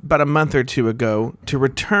decided about a month or 2 ago to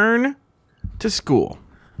return to school.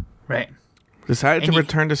 Right. Decided to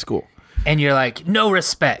return to school. And you're like, no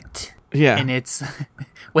respect. Yeah. And it's,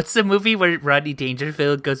 what's the movie where Rodney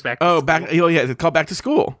Dangerfield goes back to school? It's called Back to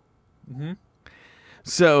School. Mm-hmm.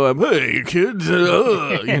 So, hey, kids,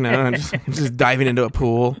 I'm just diving into a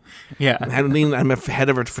pool. Yeah. I'm a head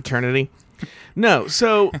of a fraternity. No,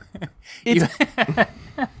 so it's...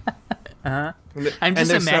 Uh-huh. I'm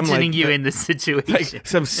just imagining you in this situation. Like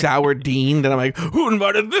some sour dean that I'm like, who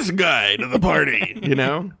invited this guy to the party? You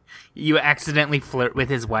know? You accidentally flirt with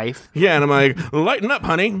his wife. Yeah, and I'm like, lighten up,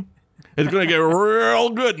 honey. It's going to get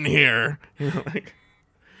real good in here. You know, like,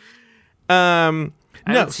 I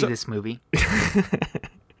don't see this movie.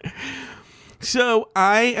 So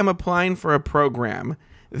I am applying for a program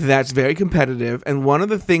that's very competitive, and one of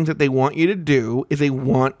the things that they want you to do is they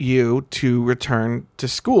want you to return to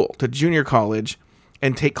school, to junior college,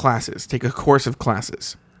 and take a course of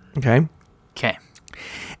classes. Okay? Okay.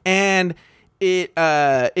 And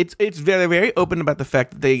it's very, very open about the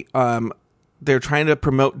fact that they're trying to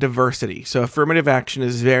promote diversity. So affirmative action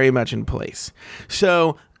is very much in place.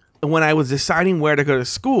 So when I was deciding where to go to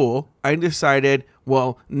school, I decided,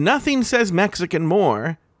 well, nothing says Mexican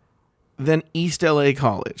more than East LA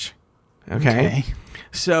College. Okay.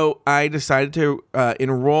 So I decided to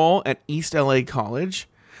enroll at East LA College,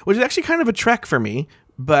 which is actually kind of a trek for me,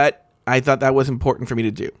 but I thought that was important for me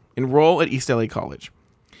to do. Enroll at East LA College.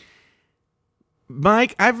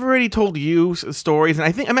 Mike, I've already told you stories, and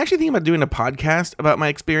I'm actually thinking about doing a podcast about my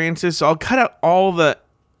experiences, so I'll cut out all the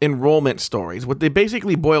enrollment stories. What they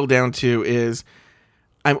basically boil down to is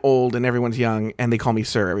I'm old and everyone's young, and they call me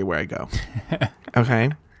sir everywhere I go.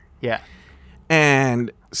 Okay? Yeah.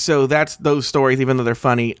 And so that's those stories, even though they're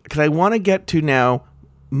funny, because I want to get to now,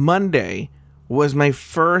 Monday was my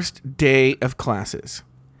first day of classes.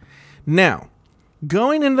 Now,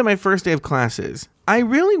 going into my first day of classes, I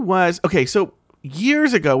really was okay. So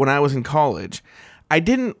years ago, when I was in college, I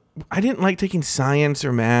didn't like taking science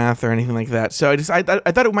or math or anything like that. So I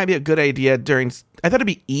thought it might be a good idea I thought it'd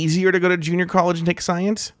be easier to go to junior college and take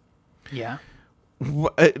science. Yeah.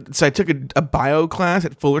 So I took a bio class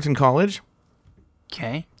at Fullerton College.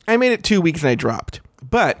 Okay. I made it 2 weeks and I dropped,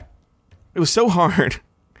 but it was so hard.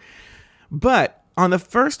 But on the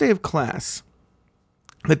first day of class,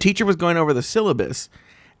 the teacher was going over the syllabus,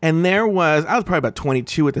 and I was probably about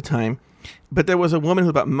 22 at the time, but there was a woman who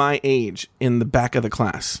was about my age in the back of the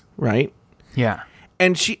class, right? Yeah.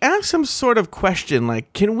 And she asked some sort of question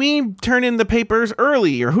like, can we turn in the papers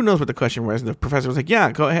early? Or who knows what the question was. And the professor was like,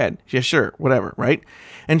 yeah, go ahead. Yeah, sure, whatever, right?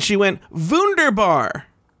 And she went, Wunderbar.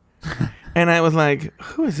 And I was like,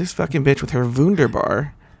 who is this fucking bitch with her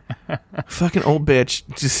Wunderbar? Fucking old bitch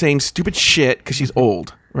just saying stupid shit because she's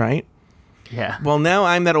old, right? Yeah. Well, now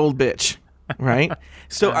I'm that old bitch, right?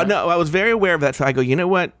 So no, I was very aware of that. So I go, you know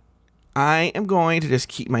what? I am going to just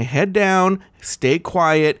keep my head down, stay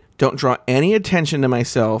quiet, don't draw any attention to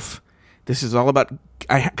myself. This is all about,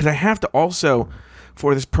 because I have to also,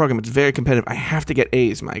 for this program, it's very competitive. I have to get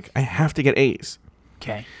A's, Mike. I have to get A's.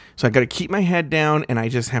 Okay. So I got to keep my head down, and I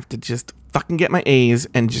just have to just fucking get my A's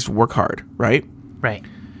and just work hard, right? Right.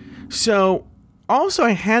 So also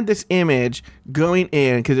I had this image going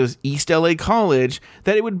in, because it was East LA College,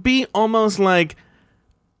 that it would be almost like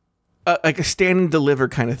a stand and deliver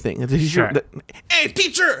kind of thing. Sure. Hey,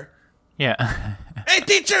 teacher! Yeah. Hey,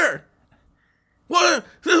 teacher! What?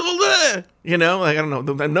 You know, like, I don't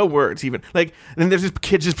know, no words even. Like, then there's this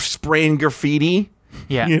kid just spraying graffiti.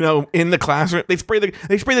 Yeah. You know, in the classroom, they spray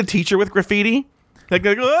the teacher with graffiti. Like,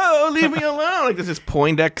 oh, leave me alone! Like, there's this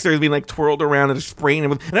Poindexter being like twirled around and just spraying him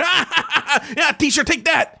with, yeah, teacher, take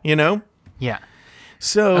that. You know. Yeah.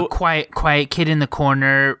 So a quiet kid in the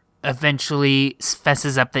corner eventually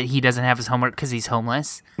fesses up that he doesn't have his homework because he's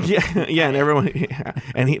homeless. Yeah, and everyone,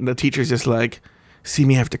 and the teacher's just like, see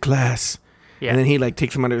me after class. Yeah. And then he like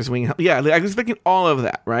takes him under his wing. Yeah, I was expecting all of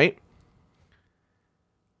that, right?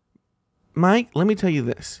 Mike, let me tell you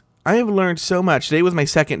this. I have learned so much. Today was my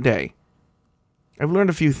second day. I've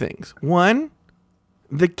learned a few things. One,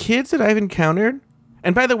 the kids that I've encountered,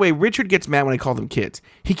 and by the way, Richard gets mad when I call them kids.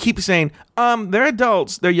 He keeps saying, they're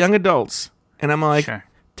adults. They're young adults. And I'm like, sure.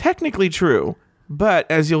 Technically true, but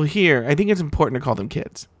as you'll hear, I think it's important to call them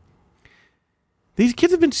kids. These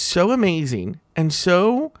kids have been so amazing and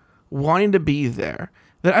so wanting to be there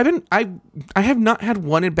that I have not had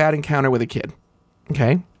one bad encounter with a kid.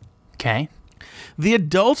 Okay? Okay. The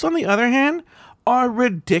adults, on the other hand, are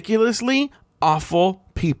ridiculously awful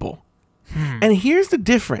people. And here's the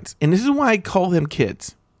difference, and this is why I call them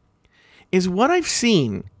kids, is what I've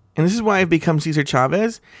seen, and this is why I've become Cesar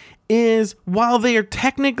Chavez, is while they are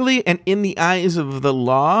technically and in the eyes of the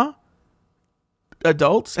law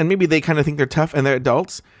adults, and maybe they kind of think they're tough and they're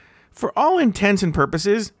adults, for all intents and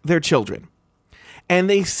purposes, they're children. And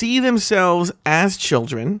they see themselves as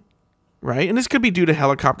children, right? And this could be due to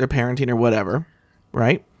helicopter parenting or whatever,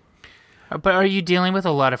 right? But are you dealing with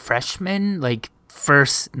a lot of freshmen? Like,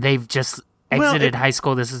 first, they've just exited high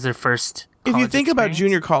school. This is their first college If you think experience? about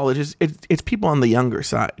junior colleges, it's people on the younger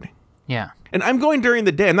side. Yeah. And I'm going during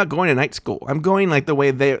the day. I'm not going to night school. I'm going like the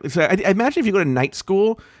way they... So I imagine if you go to night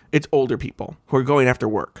school, it's older people who are going after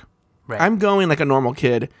work. Right. I'm going like a normal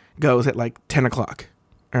kid goes at like 10 o'clock.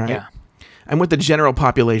 All right? Yeah. I'm with the general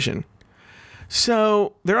population.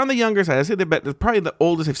 So they're on the younger side. I say probably the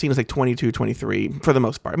oldest I've seen is like 22, 23 for the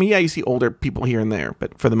most part. I mean, yeah, you see older people here and there,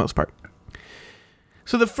 but for the most part.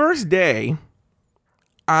 So the first day,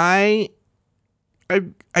 I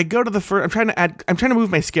go to the first. I'm trying to move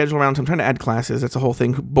my schedule around. So I'm trying to add classes. That's the whole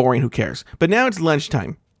thing. Boring. Who cares? But now it's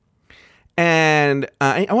lunchtime, and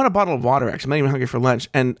I want a bottle of water. Actually, I'm not even hungry for lunch,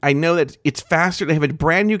 and I know that it's faster. They have a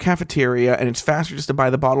brand new cafeteria, and it's faster just to buy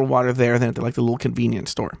the bottle of water there than at the little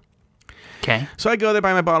convenience store. Okay. So I go there,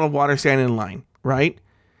 buy my bottle of water, stand in line. Right.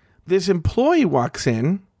 This employee walks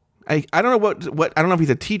in. I don't know what I don't know if he's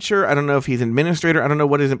a teacher. I don't know if he's an administrator. I don't know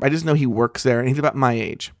what is. I just know he works there, and he's about my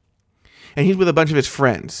age. And he's with a bunch of his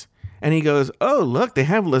friends. And he goes, oh, look, they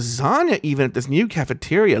have lasagna even at this new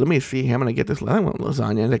cafeteria. Let me see. I'm going to get this. I want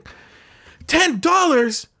lasagna. And like, $10?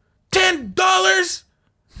 $10?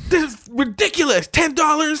 This is ridiculous.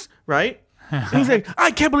 $10? Right? And he's like,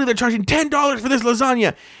 I can't believe they're charging $10 for this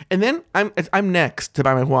lasagna. And then I'm next to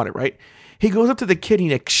buy my water, right? He goes up to the kid and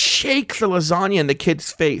he like shakes the lasagna in the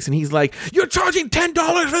kid's face. And he's like, you're charging $10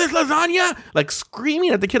 for this lasagna? Like screaming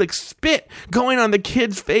at the kid, like spit going on the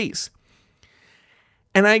kid's face.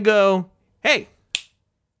 And I go, hey,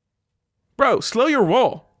 bro, slow your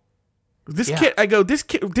roll. This Yeah. kid, I go,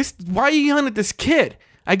 why are you yelling at this kid?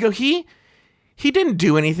 I go, he didn't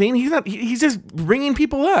do anything. He's just ringing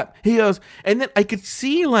people up. He goes, and then I could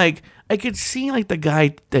see like the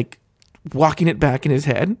guy like walking it back in his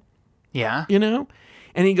head, Yeah.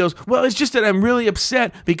 And he goes, well, it's just that I'm really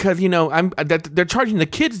upset because, that they're charging the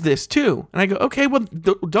kids this too. And I go, okay, well,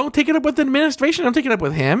 don't take it up with the administration. Don't take it up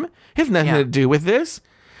with him. It has nothing to do with this.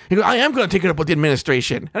 He goes, I am going to take it up with the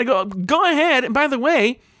administration. And I go, go ahead. And by the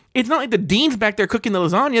way, it's not like the dean's back there cooking the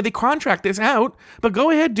lasagna. They contract this out. But go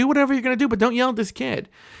ahead, do whatever you're going to do, but don't yell at this kid.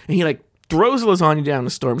 And he like throws the lasagna down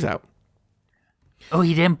and storms out. Oh,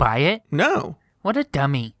 he didn't buy it? No. What a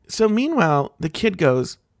dummy. So meanwhile, the kid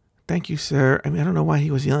goes, thank you, sir. I mean, I don't know why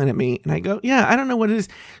he was yelling at me. And I go, yeah, I don't know what it is.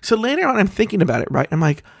 So later on, I'm thinking about it, right? I'm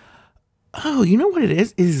like, oh, you know what it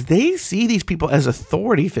is? Is they see these people as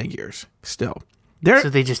authority figures still.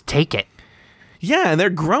 So they just take it. Yeah, and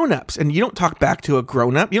they're grown-ups, and you don't talk back to a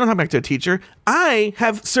grown-up. You don't talk back to a teacher. I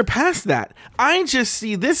have surpassed that. I just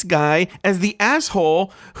see this guy as the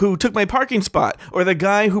asshole who took my parking spot, or the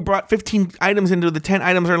guy who brought 15 items into the 10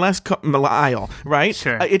 items or less aisle, right?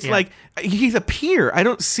 Sure. It's like he's a peer. I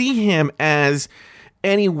don't see him as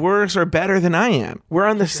any worse or better than I am. We're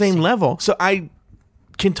on the same level, so I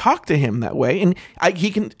can talk to him that way, and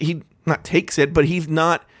he not takes it, but he's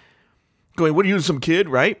not going, what are you, some kid,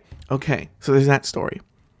 right? Okay, so there's that story.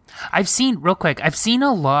 I've seen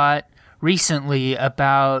a lot recently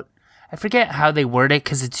about, I forget how they word it,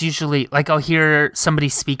 because it's usually, like, I'll hear somebody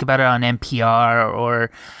speak about it on NPR or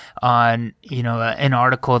on, an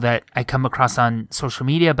article that I come across on social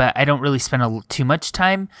media, but I don't really spend too much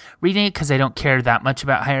time reading it because I don't care that much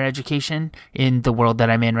about higher education in the world that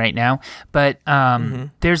I'm in right now. But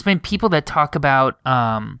there's been people that talk about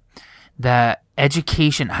that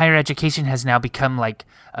higher education has now become like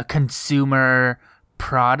a consumer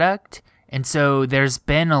product. And so there's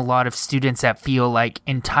been a lot of students that feel like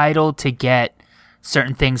entitled to get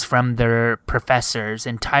certain things from their professors,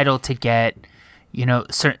 entitled to get,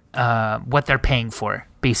 what they're paying for,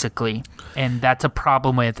 basically. And that's a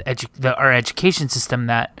problem with our education system,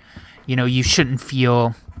 that, you shouldn't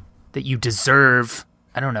feel that you deserve,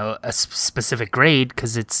 I don't know, a specific grade,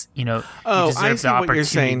 because it's, you deserve the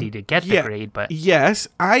opportunity to get the grade. But yes,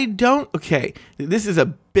 I don't. Okay, this is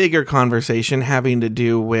a bigger conversation having to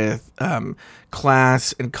do with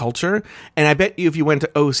class and culture. And I bet you if you went to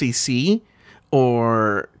OCC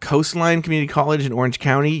or Coastline Community College in Orange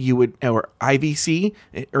County, or IVC,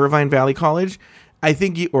 Irvine Valley College, I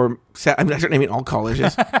think I'm not naming all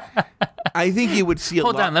colleges. I think you would see a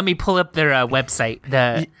lot. Hold on, let me pull up their website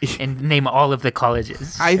and name all of the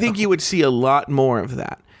colleges. I think you would see a lot more of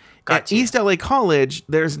that. Gotcha. At East LA College,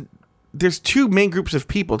 there's two main groups of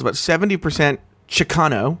people. It's about 70%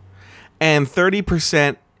 Chicano and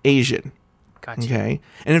 30% Asian. Gotcha. Okay,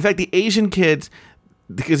 and in fact, the Asian kids,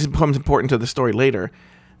 because it becomes important to the story later,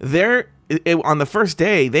 on the first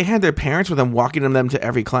day, they had their parents with them, walking them to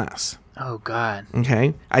every class. Oh, God.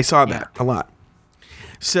 Okay, I saw that a lot.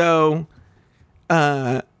 So,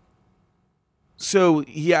 I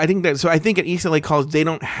think at East LA College they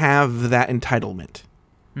don't have that entitlement.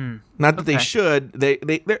 Not that they should. They're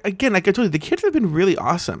again, like I told you, the kids have been really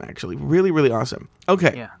awesome. Actually, really, really awesome.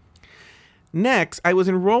 Okay. Yeah. Next, I was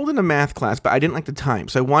enrolled in a math class, but I didn't like the time,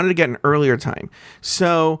 so I wanted to get an earlier time.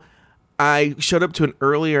 So I showed up to an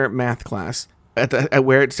earlier math class at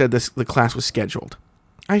where it said the class was scheduled.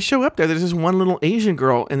 I show up there. There's this one little Asian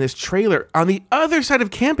girl in this trailer on the other side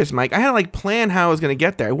of campus, Mike. I had to like plan how I was going to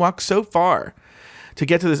get there. I walked so far to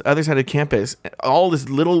get to this other side of campus, all this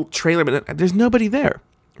little trailer, but there's nobody there,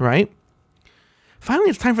 right? Finally,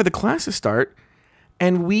 it's time for the class to start,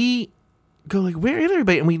 and we go like, where is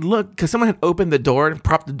everybody? And we look, because someone had opened the door and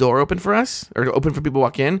propped the door open for us, or open for people to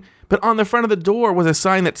walk in. But on the front of the door was a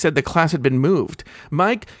sign that said the class had been moved.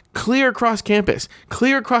 Mike, clear across campus,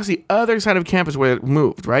 clear across the other side of campus where it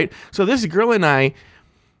moved, right? So this girl and I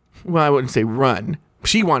wouldn't say run.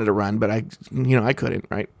 She wanted to run, but I couldn't,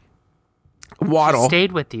 right? Waddle. She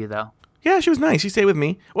stayed with you, though. Yeah, she was nice. She stayed with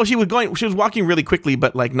me. Well, she was walking really quickly,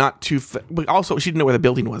 but like not too, but also she didn't know where the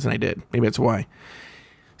building was, and I did. Maybe that's why.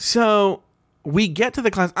 So we get to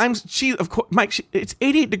the class. Of course, Mike, it's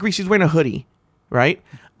 88 degrees. She's wearing a hoodie, right?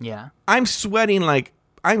 Yeah. I'm sweating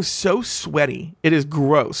I'm so sweaty. It is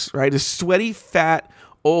gross, right? A sweaty, fat,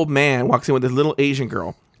 old man walks in with this little Asian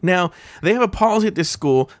girl. Now, they have a policy at this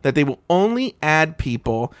school that they will only add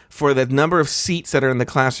people for the number of seats that are in the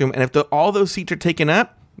classroom. And if all those seats are taken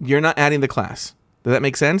up, you're not adding the class. Does that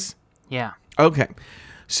make sense? Yeah. Okay.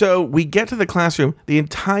 So we get to the classroom. The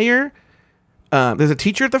entire, there's a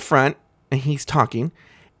teacher at the front, and he's talking.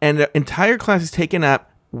 And the entire class is taken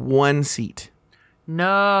up one seat.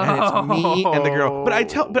 No. And it's me and the girl.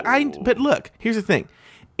 But look, here's the thing,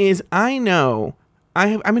 is I know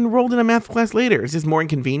I'm enrolled in a math class later. Is this more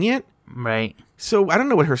inconvenient? Right. So I don't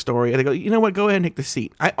know what her story is. I go, you know what? Go ahead and take the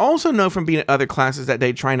seat. I also know from being at other classes that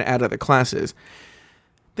day, trying to add other classes,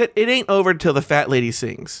 that it ain't over till the fat lady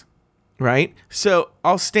sings, right? So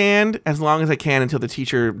I'll stand as long as I can until the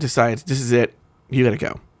teacher decides this is it. You got to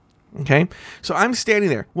go. Okay? So I'm standing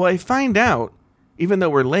there. Well, I find out, even though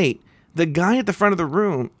we're late, the guy at the front of the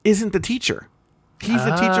room isn't the teacher. He's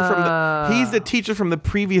the teacher from the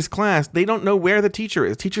previous class. They don't know where the teacher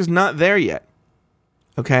is. Teacher's not there yet.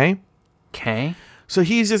 Okay? Okay. So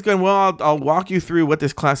he's just going, well, I'll walk you through what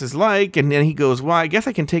this class is like. And then he goes, well, I guess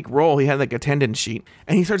I can take roll. He had like attendance sheet.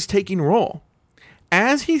 And he starts taking roll.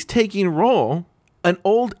 As he's taking roll, an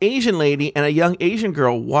old Asian lady and a young Asian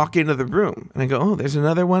girl walk into the room. And I go, oh, there's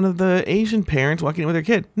another one of the Asian parents walking in with their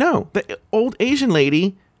kid. No, the old Asian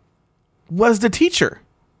lady was the teacher.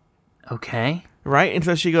 Okay. Right? And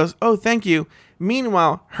so she goes, oh, thank you.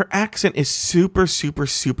 Meanwhile, her accent is super, super,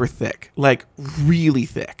 super thick. Like, really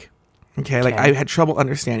thick. Okay? Like, I had trouble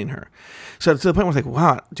understanding her. So to the point where I was like,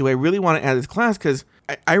 wow, do I really want to add this class? Because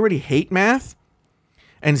I already hate math.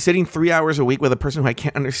 And sitting 3 hours a week with a person who I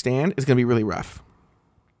can't understand is going to be really rough.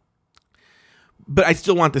 But I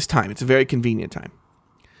still want this time. It's a very convenient time.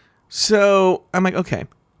 So I'm like, okay.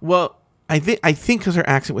 Well, I think because her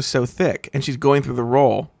accent was so thick and she's going through the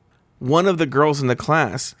role, one of the girls in the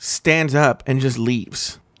class stands up and just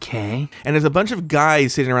leaves. Okay. And there's a bunch of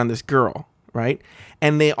guys sitting around this girl, right?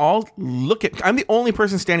 And they all look at... I'm the only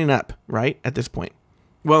person standing up, right, at this point.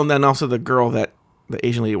 Well, and then also the girl that the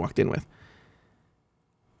Asian lady walked in with.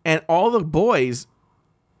 And all the boys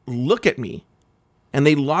look at me. And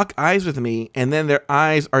they lock eyes with me. And then their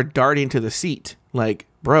eyes are darting to the seat. Like,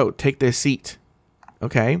 bro, take this seat.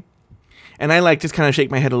 Okay? And I like just kind of shake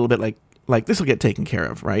my head a little bit like this will get taken care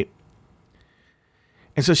of, right?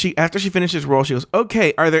 And so after she finishes roll, she goes,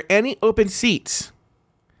 okay, are there any open seats?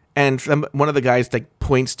 And one of the guys like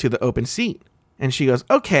points to the open seat. And she goes,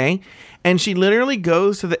 okay. And she literally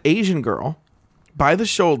goes to the Asian girl by the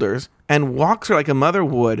shoulders and walks her like a mother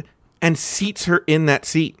would and seats her in that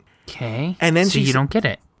seat. Okay. And then so you don't get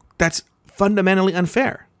it. That's fundamentally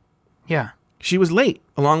unfair. Yeah. She was late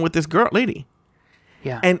along with this lady.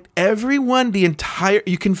 Yeah. And everyone,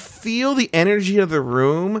 you can feel the energy of the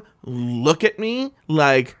room look at me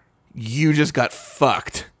like, you just got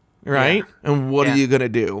fucked, right? Yeah. And what are you going to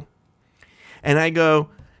do? And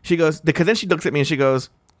she goes, because then she looks at me and she goes,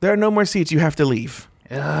 there are no more seats, you have to leave.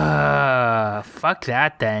 Fuck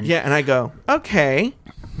that then. Yeah, and I go, okay.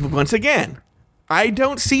 Once again, I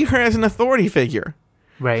don't see her as an authority figure.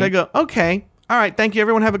 Right. So I go, okay, all right, thank you,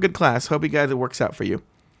 everyone have a good class. Hope you guys, it works out for you.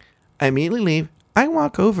 I immediately leave. I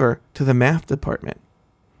walk over to the math department.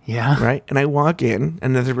 Yeah. Right? And I walk in,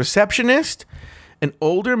 and there's a receptionist, an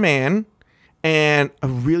older man, and a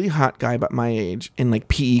really hot guy about my age in like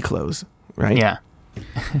PE clothes. Right? Yeah.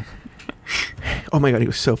 Oh my God, he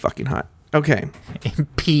was so fucking hot. Okay. In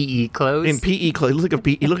PE clothes? In PE clothes.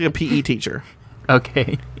 He looked like a PE teacher.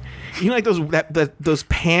 Okay. You know, like those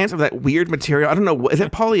pants of that weird material. I don't know. Is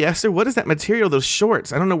that polyester? What is that material? Those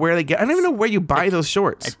shorts. I don't know where they get. I don't even know where you buy those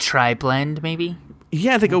shorts. A tri-blend, maybe?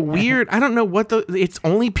 Yeah, it's like a weird. I don't know what it's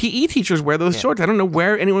only PE teachers wear those shorts. I don't know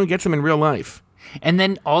where anyone gets them in real life. And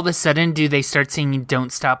then all of a sudden, do they start singing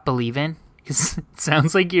 "Don't Stop Believin'"? Because it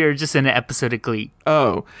sounds like you're just in an episode of Glee.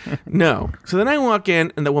 Oh, no. So then I walk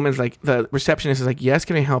in, and the receptionist is like, yes,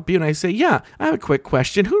 can I help you? And I say, yeah, I have a quick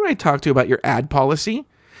question. Who do I talk to about your ad policy?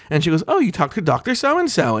 And she goes, oh, you talked to Dr.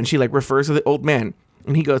 So-and-so. And she like refers to the old man.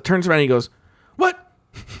 And he turns around and he goes, what?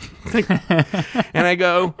 And I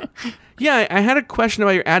go, yeah, I had a question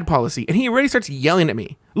about your ad policy. And he already starts yelling at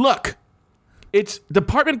me. Look, it's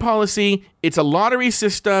department policy. It's a lottery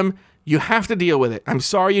system. You have to deal with it. I'm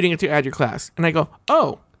sorry you didn't get to add your class. And I go,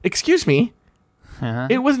 oh, excuse me. Uh-huh.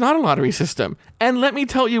 It was not a lottery system. And let me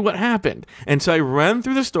tell you what happened. And so I run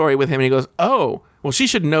through the story with him and he goes, oh, well, she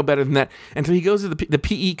should know better than that. And so he goes to the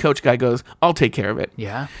PE coach guy goes, I'll take care of it.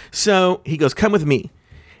 Yeah. So he goes, come with me.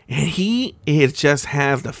 And he just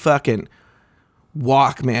has the fucking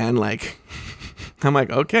walk, man. Like, I'm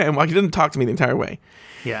like, okay. And he doesn't talk to me the entire way.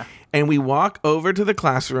 Yeah. And we walk over to the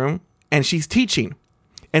classroom and she's teaching.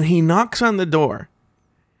 And he knocks on the door.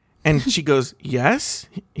 And she goes, yes.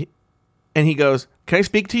 And he goes, can I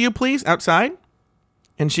speak to you, please, outside?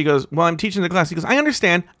 And she goes, well, I'm teaching the class. He goes, I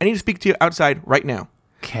understand. I need to speak to you outside right now.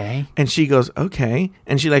 Okay. And she goes, okay.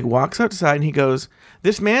 And she like walks outside and he goes,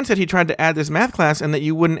 this man said he tried to add this math class and that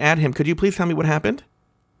you wouldn't add him. Could you please tell me what happened?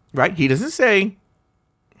 Right? He doesn't say.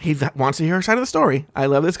 He wants to hear her side of the story. I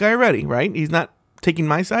love this guy already, right? He's not taking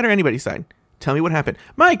my side or anybody's side. Tell me what happened.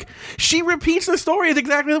 Mike, she repeats the story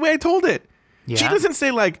exactly the way I told it. Yeah. She doesn't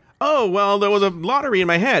say like, oh, well, there was a lottery in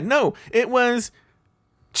my head. No, it was,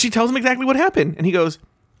 she tells him exactly what happened. And he goes,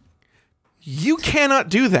 you cannot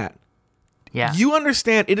do that. Yeah. You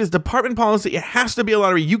understand it is department policy. It has to be a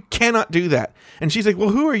lottery. You cannot do that. And she's like, well,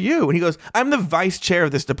 who are you? And he goes, I'm the vice chair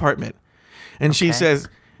of this department. And she says,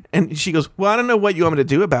 and she goes, well, I don't know what you want me to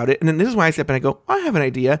do about it. And then this is why I step in. I go, I have an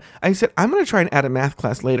idea. I said, I'm going to try and add a math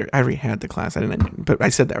class later. I already had the class. I didn't, but I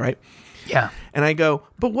said that, right? Yeah. And I go,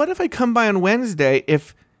 but what if I come by on Wednesday?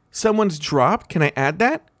 If someone's dropped, can I add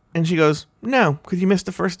that? And she goes, no, because you missed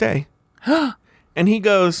the first day. And he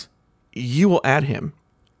goes, you will add him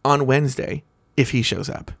on Wednesday if he shows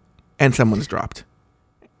up and someone's dropped.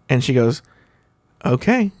 And she goes,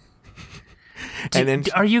 okay. And then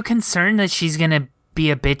Are you concerned that she's going to be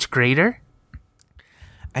a bitch grader?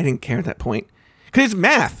 I didn't care at that point because it's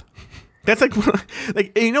math. That's like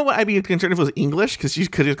you know what? I'd be concerned if it was English because she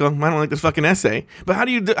could just go, I don't like this fucking essay. But how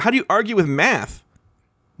do you argue with math?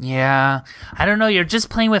 Yeah, I don't know. You're just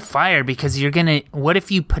playing with fire because you're gonna. What if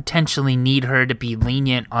you potentially need her to be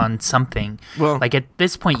lenient on something? Well, like at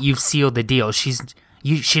this point, you've sealed the deal. She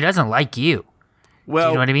doesn't like you. Well, do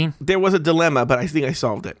you know what I mean? There was a dilemma, but I think I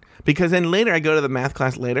solved it because then later I go to the math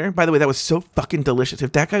class later. By the way, that was so fucking delicious.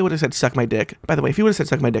 If that guy would have said "suck my dick," by the way, if he would have said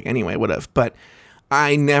 "suck my dick" anyway, I would have. But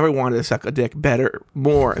I never wanted to suck a dick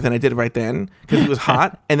more than I did right then because he was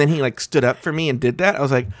hot, and then he like stood up for me and did that. I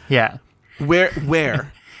was like, yeah,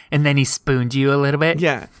 where? And then he spooned you a little bit.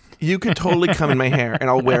 Yeah, you can totally come in my hair, and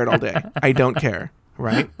I'll wear it all day. I don't care,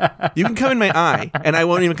 right? You can come in my eye, and I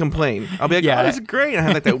won't even complain. I'll be like, oh, this is great. I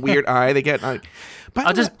have like that weird eye they get.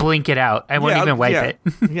 I'll just blink it out. I won't even wipe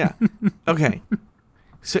it. Yeah. Okay.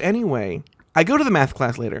 So anyway, I go to the math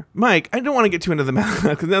class later. Mike, I don't want to get too into the math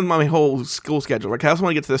class because that's my whole school schedule. Right? I also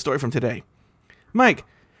want to get to the story from today. Mike,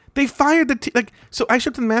 they fired so I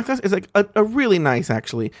showed up to the math class. It's like a really nice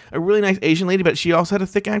Asian lady, but she also had a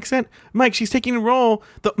thick accent. Mike, she's taking a role.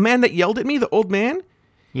 The man that yelled at me, the old man.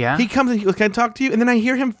 Yeah. He comes and he goes, can I talk to you? And then I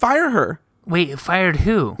hear him fire her. Wait, fired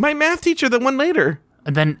who? My math teacher, the one later.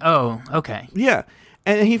 And then, oh, okay. Yeah.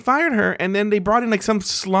 And he fired her, and then they brought in like some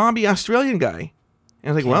slobby Australian guy.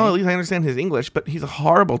 And I was like, well, at least I understand his English, but he's a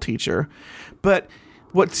horrible teacher. But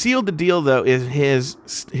what sealed the deal, though, is his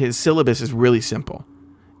syllabus is really simple.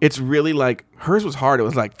 It's really like, hers was hard. It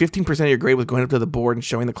was like 15% of your grade was going up to the board and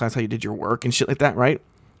showing the class how you did your work and shit like that, right?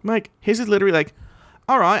 Mike, his is literally like,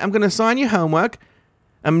 all right, I'm going to assign you homework.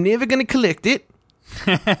 I'm never going to collect it.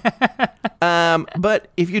 But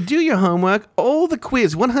if you do your homework, all the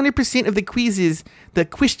quiz, 100% of the quizzes, the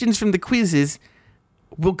questions from the quizzes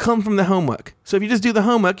will come from the homework. So if you just do the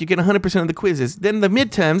homework, you get 100% of the quizzes. Then the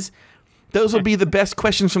midterms, those will be the best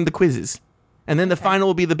questions from the quizzes. And then the final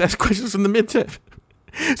will be the best questions from the midterm.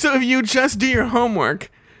 So if you just do your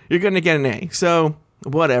homework, you're going to get an A. So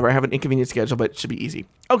whatever, I have an inconvenient schedule, but it should be easy.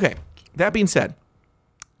 Okay, that being said,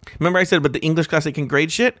 remember I said about the English class they can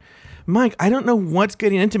grade shit? Mike, I don't know what's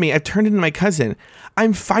getting into me. I've turned into my cousin.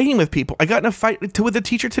 I'm fighting with people. I got in a fight with a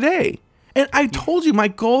teacher today. And I told you my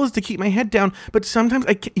goal is to keep my head down, but sometimes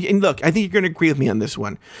I can't. And look, I think you're going to agree with me on this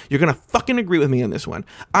one. You're going to fucking agree with me on this one.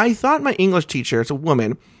 I thought my English teacher, it's a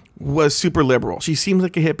woman, was super liberal. She seems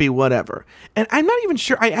like a hippie, whatever. And I'm not even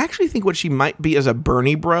sure. I actually think what she might be is a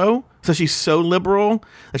Bernie bro. So she's so liberal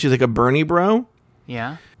that she's like a Bernie bro.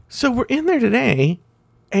 Yeah. So we're in there today,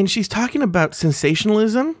 and she's talking about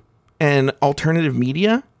sensationalism and alternative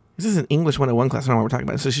media. This is an English 101 class. I don't know what we're talking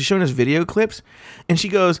about. So she's showing us video clips, and she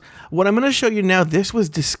goes, what I'm going to show you now, this was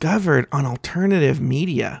discovered on alternative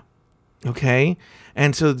media. Okay?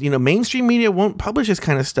 And so, mainstream media won't publish this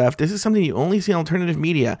kind of stuff. This is something you only see in alternative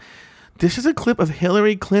media. This is a clip of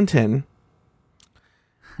Hillary Clinton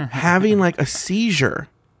having like a seizure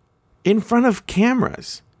in front of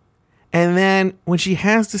cameras. And then when she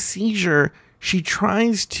has the seizure, she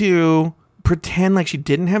tries to pretend like she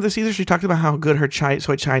didn't have the seizure. She talks about how good her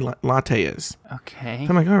soy chai latte is. Okay.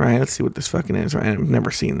 So I'm like, all right, let's see what this fucking is. Right? I've never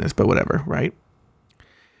seen this, but whatever, right?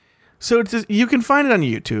 So it's just, you can find it on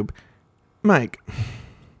YouTube. Mike,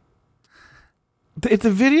 it's a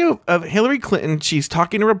video of Hillary Clinton. She's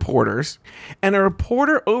talking to reporters, and a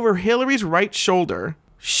reporter over Hillary's right shoulder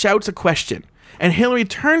shouts a question. And Hillary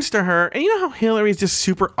turns to her, and you know how Hillary's just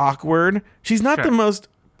super awkward? She's not the most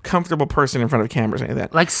comfortable person in front of cameras or anything like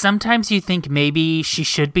that. Like sometimes you think maybe she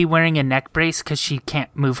should be wearing a neck brace because she can't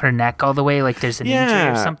move her neck all the way, like there's an injury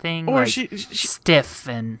or something. Or like she's stiff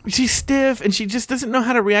and she just doesn't know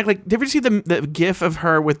how to react. Like, did you ever see the gif of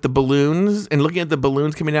her with the balloons and looking at the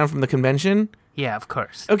balloons coming down from the convention? Yeah, of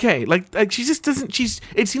course. Okay, like she just doesn't.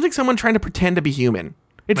 It seems like someone trying to pretend to be human.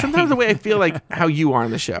 It's sometimes the way I feel like how you are on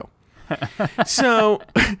the show. So,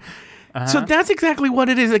 so that's exactly what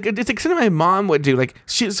it is. Like, it's like something my mom would do. Like,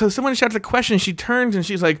 so someone shouts a question, she turns and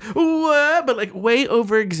she's like, "What?" But like way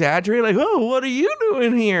over exaggerate, like, "Oh, what are you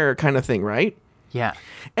doing here?" kind of thing, right? Yeah.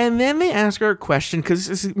 And then they ask her a question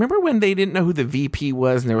because remember when they didn't know who the VP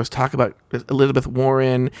was, and there was talk about Elizabeth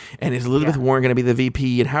Warren, and is Elizabeth Warren going to be the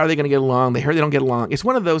VP, and how are they going to get along? They heard they don't get along. It's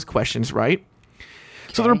one of those questions, right?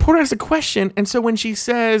 So the reporter asks a question, and so when she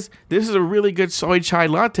says, "This is a really good soy chai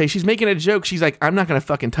latte," she's making a joke. She's like, "I'm not going to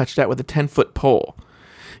fucking touch that with a 10-foot pole,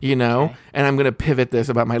 you know? Okay. And I'm going to pivot this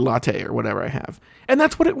about my latte or whatever I have." And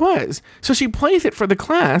that's what it was. So she plays it for the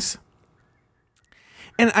class,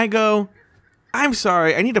 and I go, "I'm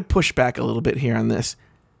sorry, I need to push back a little bit here on this.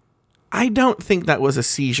 I don't think that was a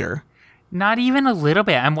seizure." Not even a little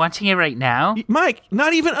bit. I'm watching it right now. Mike,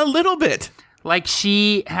 not even a little bit. Like,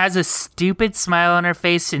 she has a stupid smile on her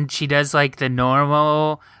face, and she does, like, the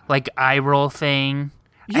normal, like, eye roll thing.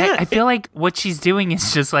 Yeah, I feel like what she's doing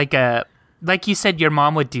is just like like you said, your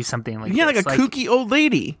mom would do something like Yeah, this. like a kooky old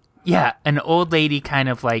lady. Yeah, an old lady kind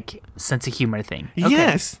of, like, sense of humor thing.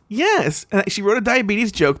 Okay. Yes. She wrote a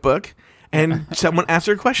diabetes joke book, and someone asked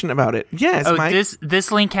her a question about it. Yes, Oh, Mike.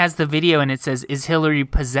 this link has the video, and it says, "Is Hillary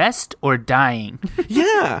possessed or dying?"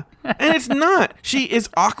 Yeah, and it's not. She is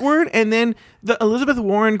awkward, and then the Elizabeth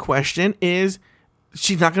Warren question is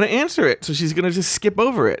she's not going to answer it, so she's going to just skip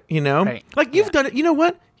over it, you know? Right. Like, you've done it. You know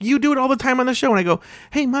what? You do it all the time on the show, and I go,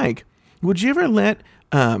 "Hey, Mike, would you ever let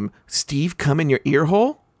Steve come in your ear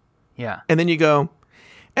hole?" Yeah. And then you go,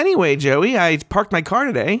 "Anyway, Joey, I parked my car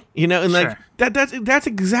today," you know, and like Sure. that's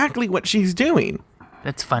exactly what she's doing.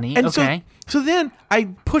 That's funny. And Okay. so then I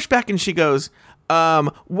push back and she goes,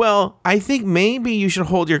 "Well, I think maybe you should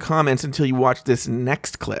hold your comments until you watch this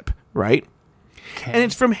next clip, right?" Okay. And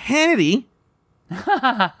it's from Hannity.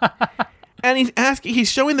 And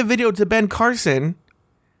he's showing the video to Ben Carson,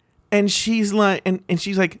 and she's like, and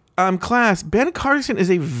she's like, "Class, Ben Carson is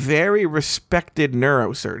a very respected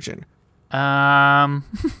neurosurgeon."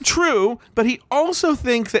 True, but he also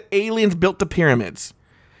thinks that aliens built the pyramids.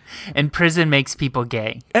 And prison makes people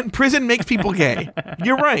gay. And prison makes people gay.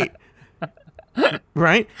 You're right.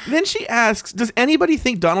 Right? Then she asks, "Does anybody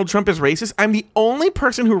think Donald Trump is racist?" I'm the only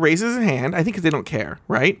person who raises a hand, I think because they don't care,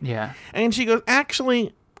 right? Yeah. And she goes,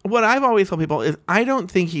 "Actually, what I've always told people is I don't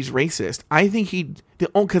think he's racist. I think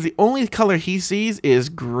because the only color he sees is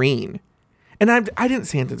green." And I didn't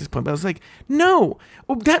say it at this point, but I was like, no,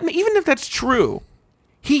 even if that's true,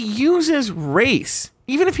 he uses race.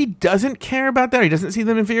 Even if he doesn't care about that, or he doesn't see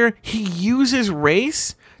them inferior, he uses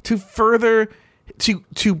race to further,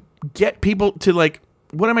 to get people to like,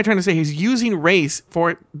 what am I trying to say? He's using race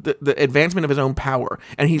for the advancement of his own power.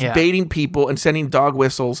 And he's baiting people and sending dog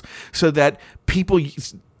whistles so that people,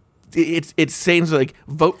 it's saying like,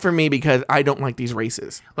 vote for me because I don't like these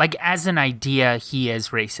races. Like, as an idea, he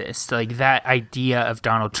is racist. Like, that idea of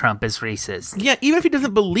Donald Trump is racist. Yeah, even if he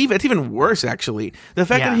doesn't believe it, it's even worse, actually. The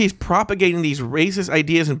fact that he's propagating these racist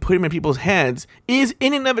ideas and putting them in people's heads is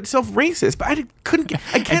in and of itself racist. But I can't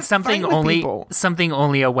And something fight with only people. something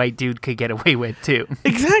only a white dude could get away with, too.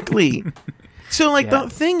 Exactly. So, like, Yeah. the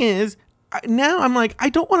thing is, now I'm like, I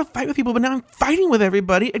don't want to fight with people, but now I'm fighting with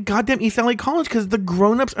everybody at goddamn East LA College because the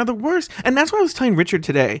grown-ups are the worst. And that's what I was telling Richard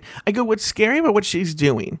today. I go, what's scary about what she's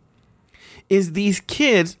doing is these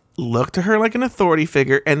kids look to her like an authority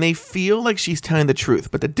figure and they feel like she's telling the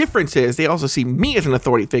truth. But the difference is they also see me as an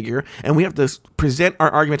authority figure, and we have to present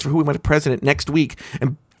our arguments for who we want to president next week.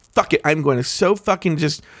 And fuck it, I'm going to so fucking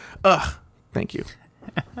just, thank you.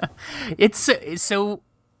 It's so...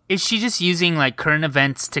 Is she just using, like, current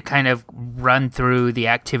events to kind of run through the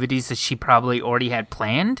activities that she probably already had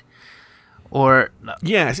planned? Or...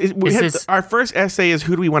 Yes. this- Our first essay is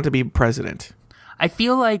who do we want to be president? I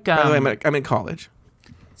feel like... By the way, I'm in college.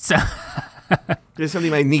 so, This is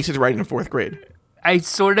something my niece is writing in 4th grade. I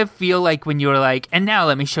sort of feel like when you were like, and now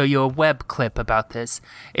let me show you a web clip about this.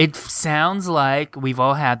 It sounds like, we've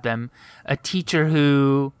all had them, a teacher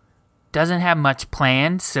who doesn't have much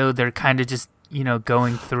planned, so they're kind of just,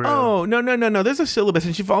 going through. Oh, no. There's a syllabus,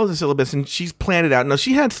 and she follows the syllabus, and she's planned it out. No,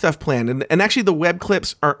 she had stuff planned. And actually, the web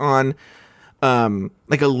clips are on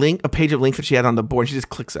like a page of links that she had on the board. She just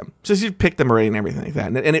clicks them. So she picked them already and everything like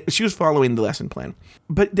that. And she was following the lesson plan.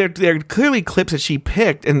 But they're clearly clips that she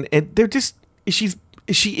picked, and they're just, she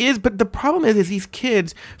is. But the problem is these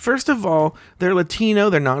kids, first of all, they're Latino.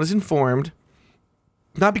 They're not as informed.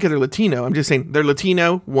 Not because they're Latino. I'm just saying they're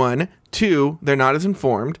Latino, 1. 2, they're not as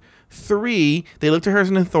informed. 3, they look to her as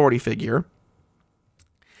an authority figure.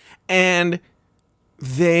 And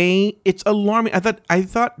it's alarming. I thought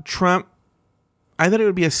it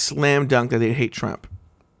would be a slam dunk that they'd hate Trump.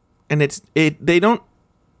 And they don't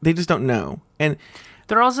they just don't know. And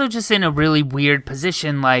they're also just in a really weird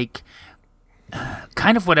position, like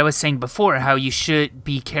kind of what I was saying before, how you should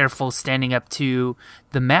be careful standing up to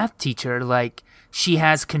the math teacher. Like, she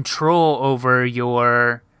has control over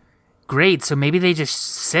your grade, so maybe they just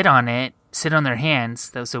sit on their hands.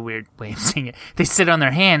 That was a weird way of saying it. They sit on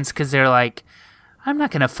their hands because they're like, I'm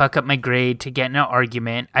not going to fuck up my grade to get in an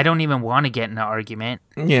argument. I don't even want to get in an argument.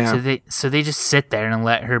 Yeah. So they just sit there and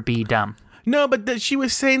let her be dumb. No, but she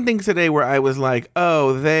was saying things today where I was like,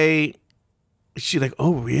 she's like,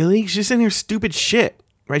 oh, really? She's saying her stupid shit,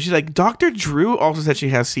 right? She's like, Dr. Drew also said she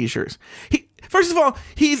has seizures. First of all,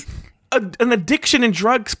 he's an addiction and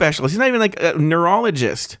drug specialist. He's not even like a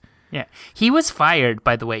neurologist. Yeah. He was fired,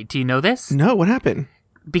 by the way. Do you know this? No, what happened?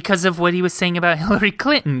 Because of what he was saying about Hillary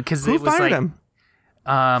Clinton. Who fired him?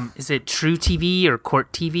 Is it True TV or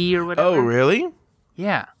Court TV or whatever? Oh, really?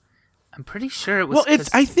 Yeah. I'm pretty sure it was. Well,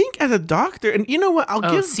 I think as a doctor, and you know what?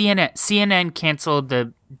 CNN canceled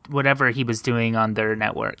the whatever he was doing on their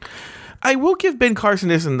network. I will give Ben Carson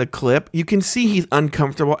this in the clip. You can see he's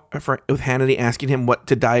uncomfortable with Hannity asking him what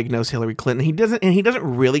to diagnose Hillary Clinton. He doesn't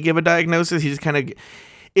really give a diagnosis. He just kind of,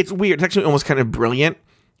 it's weird. It's actually almost kind of brilliant.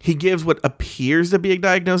 He gives what appears to be a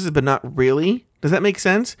diagnosis, but not really. Does that make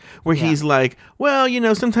sense? Where he's like, well,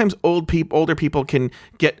 sometimes older people can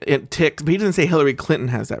get tics, but he doesn't say Hillary Clinton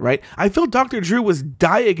has that, right? I feel Dr. Drew was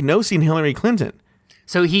diagnosing Hillary Clinton.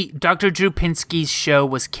 So Dr. Drew Pinsky's show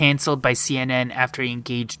was canceled by CNN after he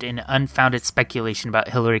engaged in unfounded speculation about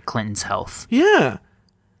Hillary Clinton's health. Yeah.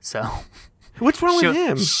 So what's wrong with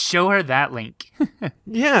him? Show her that link.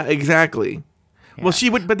 Yeah, exactly. Yeah. Well,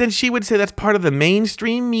 then she would say that's part of the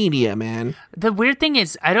mainstream media, man. The weird thing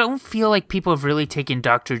is, I don't feel like people have really taken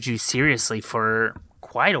Dr. Drew seriously for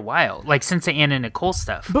quite a while, like since the Anna Nicole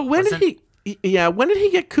stuff. But when did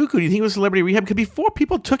he get cuckoo? Do you think it was Celebrity Rehab? Because before,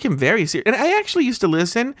 people took him very serious. And I actually used to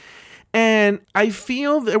listen, and I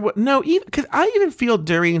feel because I even feel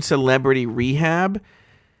during Celebrity Rehab,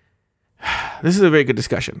 this is a very good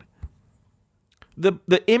discussion. The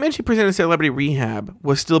image he presented in Celebrity Rehab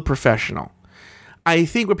was still professional. I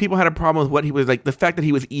think where people had a problem with what he was like, the fact that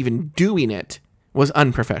he was even doing it was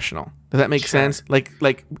unprofessional. Does that make sense?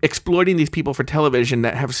 Like exploiting these people for television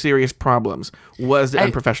that have serious problems was the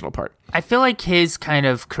unprofessional part. I feel like his kind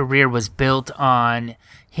of career was built on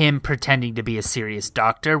him pretending to be a serious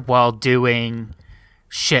doctor while doing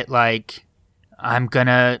shit like, I'm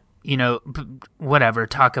gonna, whatever,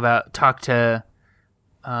 talk to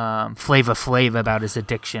Flava Flav about his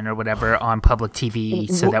addiction or whatever on public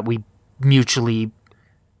TV so that we mutually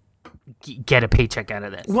get a paycheck out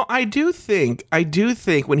of this. Well, I do think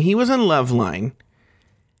when he was on Loveline,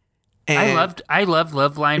 I loved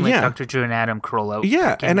Loveline with Dr. Drew and Adam Carolla.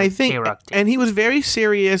 Yeah, and I think, and he was very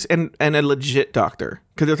serious and a legit doctor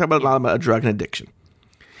because they were talking about a lot about drug and addiction.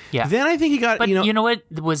 Yeah. Then I think he got, but you know what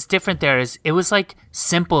was different there is it was like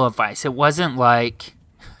simple advice. It wasn't like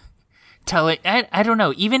I don't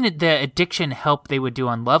know. Even the addiction help they would do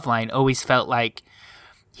on Loveline always felt like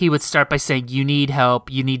he would start by saying, you need help,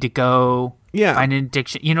 you need to go find an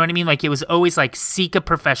addiction. You know what I mean? Like, it was always like, seek a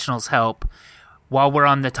professional's help. While we're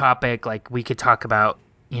on the topic, like, we could talk about,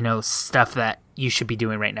 stuff that you should be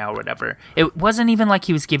doing right now or whatever. It wasn't even like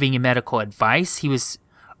he was giving you medical advice. He was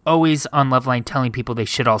always on Loveline telling people they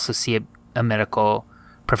should also see a medical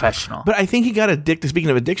professional. But I think he got addicted. Speaking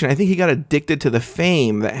of addiction, I think he got addicted to the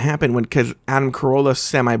fame that happened because Adam Carolla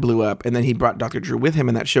semi blew up, and then he brought Dr. Drew with him,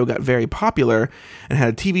 and that show got very popular and had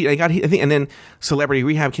a TV. And then Celebrity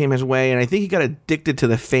Rehab came his way, and I think he got addicted to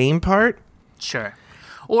the fame part. Sure,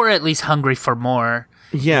 or at least hungry for more.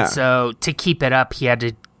 Yeah. And so to keep it up, he had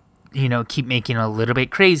to, keep making it a little bit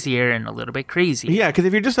crazier and a little bit crazier. Yeah, because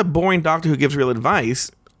if you're just a boring doctor who gives real advice,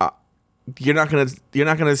 you're not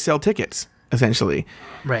gonna sell tickets. Essentially.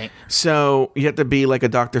 Right. So you have to be like a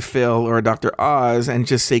Dr. Phil or a Dr. Oz and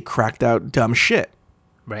just say cracked out dumb shit.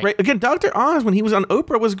 Right. Again, Dr. Oz, when he was on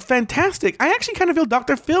Oprah, was fantastic. I actually kind of feel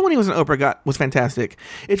Dr. Phil, when he was on Oprah, was fantastic.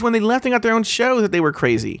 It's when they left and got their own show that they were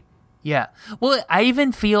crazy. Yeah. Well, I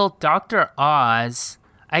even feel Dr. Oz,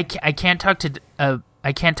 I can't talk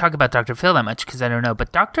about Dr. Phil that much because I don't know,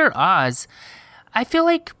 but Dr. Oz, I feel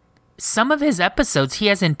like some of his episodes, he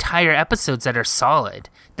has entire episodes that are solid,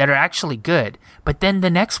 that are actually good. But then the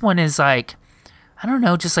next one is like, I don't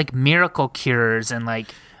know, just like miracle cures and like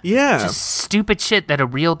just stupid shit that a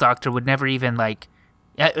real doctor would never even like,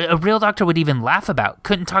 a real doctor would even laugh about,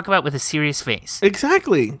 couldn't talk about with a serious face.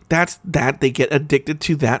 Exactly. That's they get addicted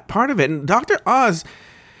to that part of it. And Dr. Oz,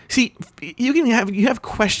 see, you have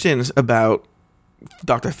questions about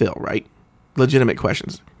Dr. Phil, right? Legitimate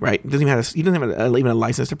questions, right? He doesn't even have even a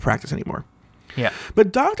license to practice anymore. Yeah.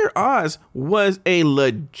 But Dr. Oz was a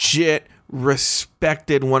legit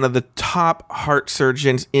respected, one of the top heart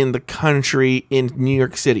surgeons in the country in New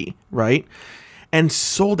York City, right? And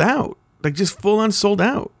sold out, like just full on sold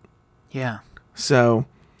out. Yeah. So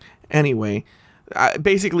anyway,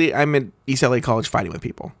 basically I'm at East LA College fighting with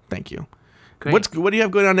people. Thank you. Great. What do you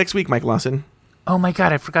have going on next week, Mike Lawson? Oh my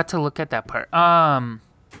God, I forgot to look at that part.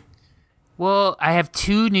 Well, I have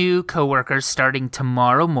 2 new coworkers starting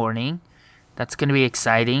tomorrow morning. That's going to be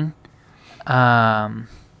exciting. That's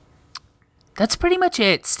pretty much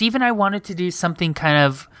it. Steve and I wanted to do something kind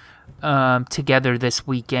of together this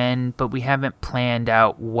weekend, but we haven't planned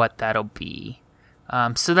out what that'll be.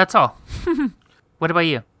 So that's all. What about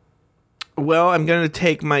you? Well, I'm going to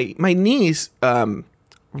take my niece, when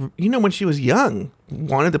she was young,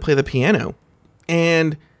 wanted to play the piano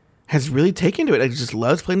and has really taken to it. Like, just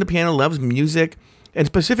loves playing the piano, loves music, and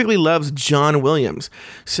specifically loves John Williams.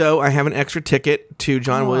 So I have an extra ticket to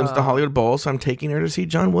John Williams at the Hollywood Bowl, so I'm taking her to see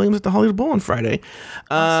John Williams at the Hollywood Bowl on Friday.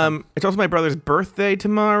 Awesome. It's also my brother's birthday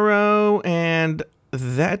tomorrow, and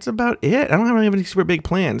that's about it. I don't have any super big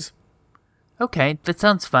plans. Okay, that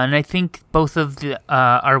sounds fun. I think both of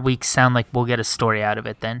our weeks sound like we'll get a story out of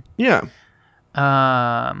it then. Yeah.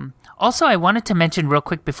 Also, I wanted to mention real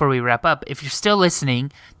quick before we wrap up, if you're still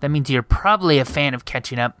listening, that means you're probably a fan of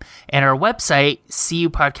catching up. And our website,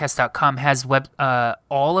 cupodcast.com, has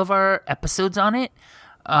all of our episodes on it.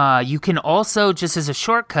 You can also, just as a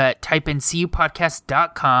shortcut, type in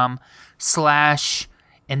cupodcast.com/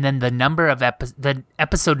 and then the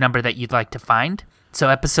episode number that you'd like to find. So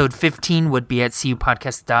episode 15 would be at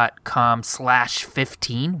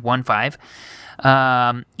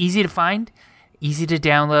cupodcast.com/15. Easy to find. Easy to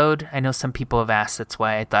download. I know some people have asked. That's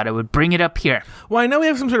why I thought I would bring it up here. Well, I know we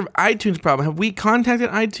have some sort of iTunes problem. Have we contacted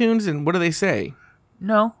iTunes, and what do they say?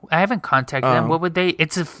 No, I haven't contacted them. What would they?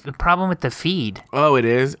 It's a problem with the feed. Oh, it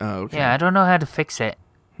is? Oh, okay. Yeah, I don't know how to fix it.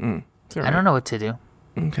 Right. I don't know what to do.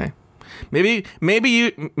 Okay. Maybe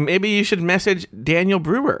you should message Daniel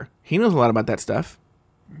Brewer. He knows a lot about that stuff.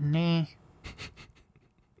 Nah.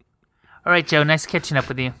 All right, Joe. Nice catching up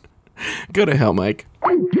with you. Go to hell, Mike.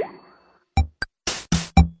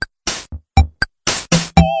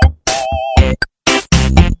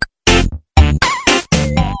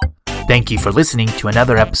 Thank you for listening to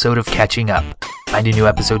another episode of Catching Up. Find a new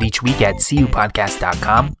episode each week at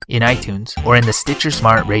cupodcast.com, in iTunes, or in the Stitcher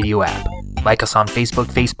Smart Radio app. Like us on Facebook,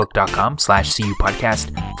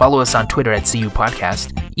 facebook.com/cupodcast. Follow us on Twitter at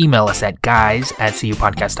cupodcast. Email us at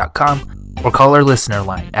guys@cupodcast.com, or call our listener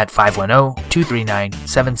line at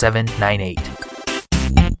 510-239-7798.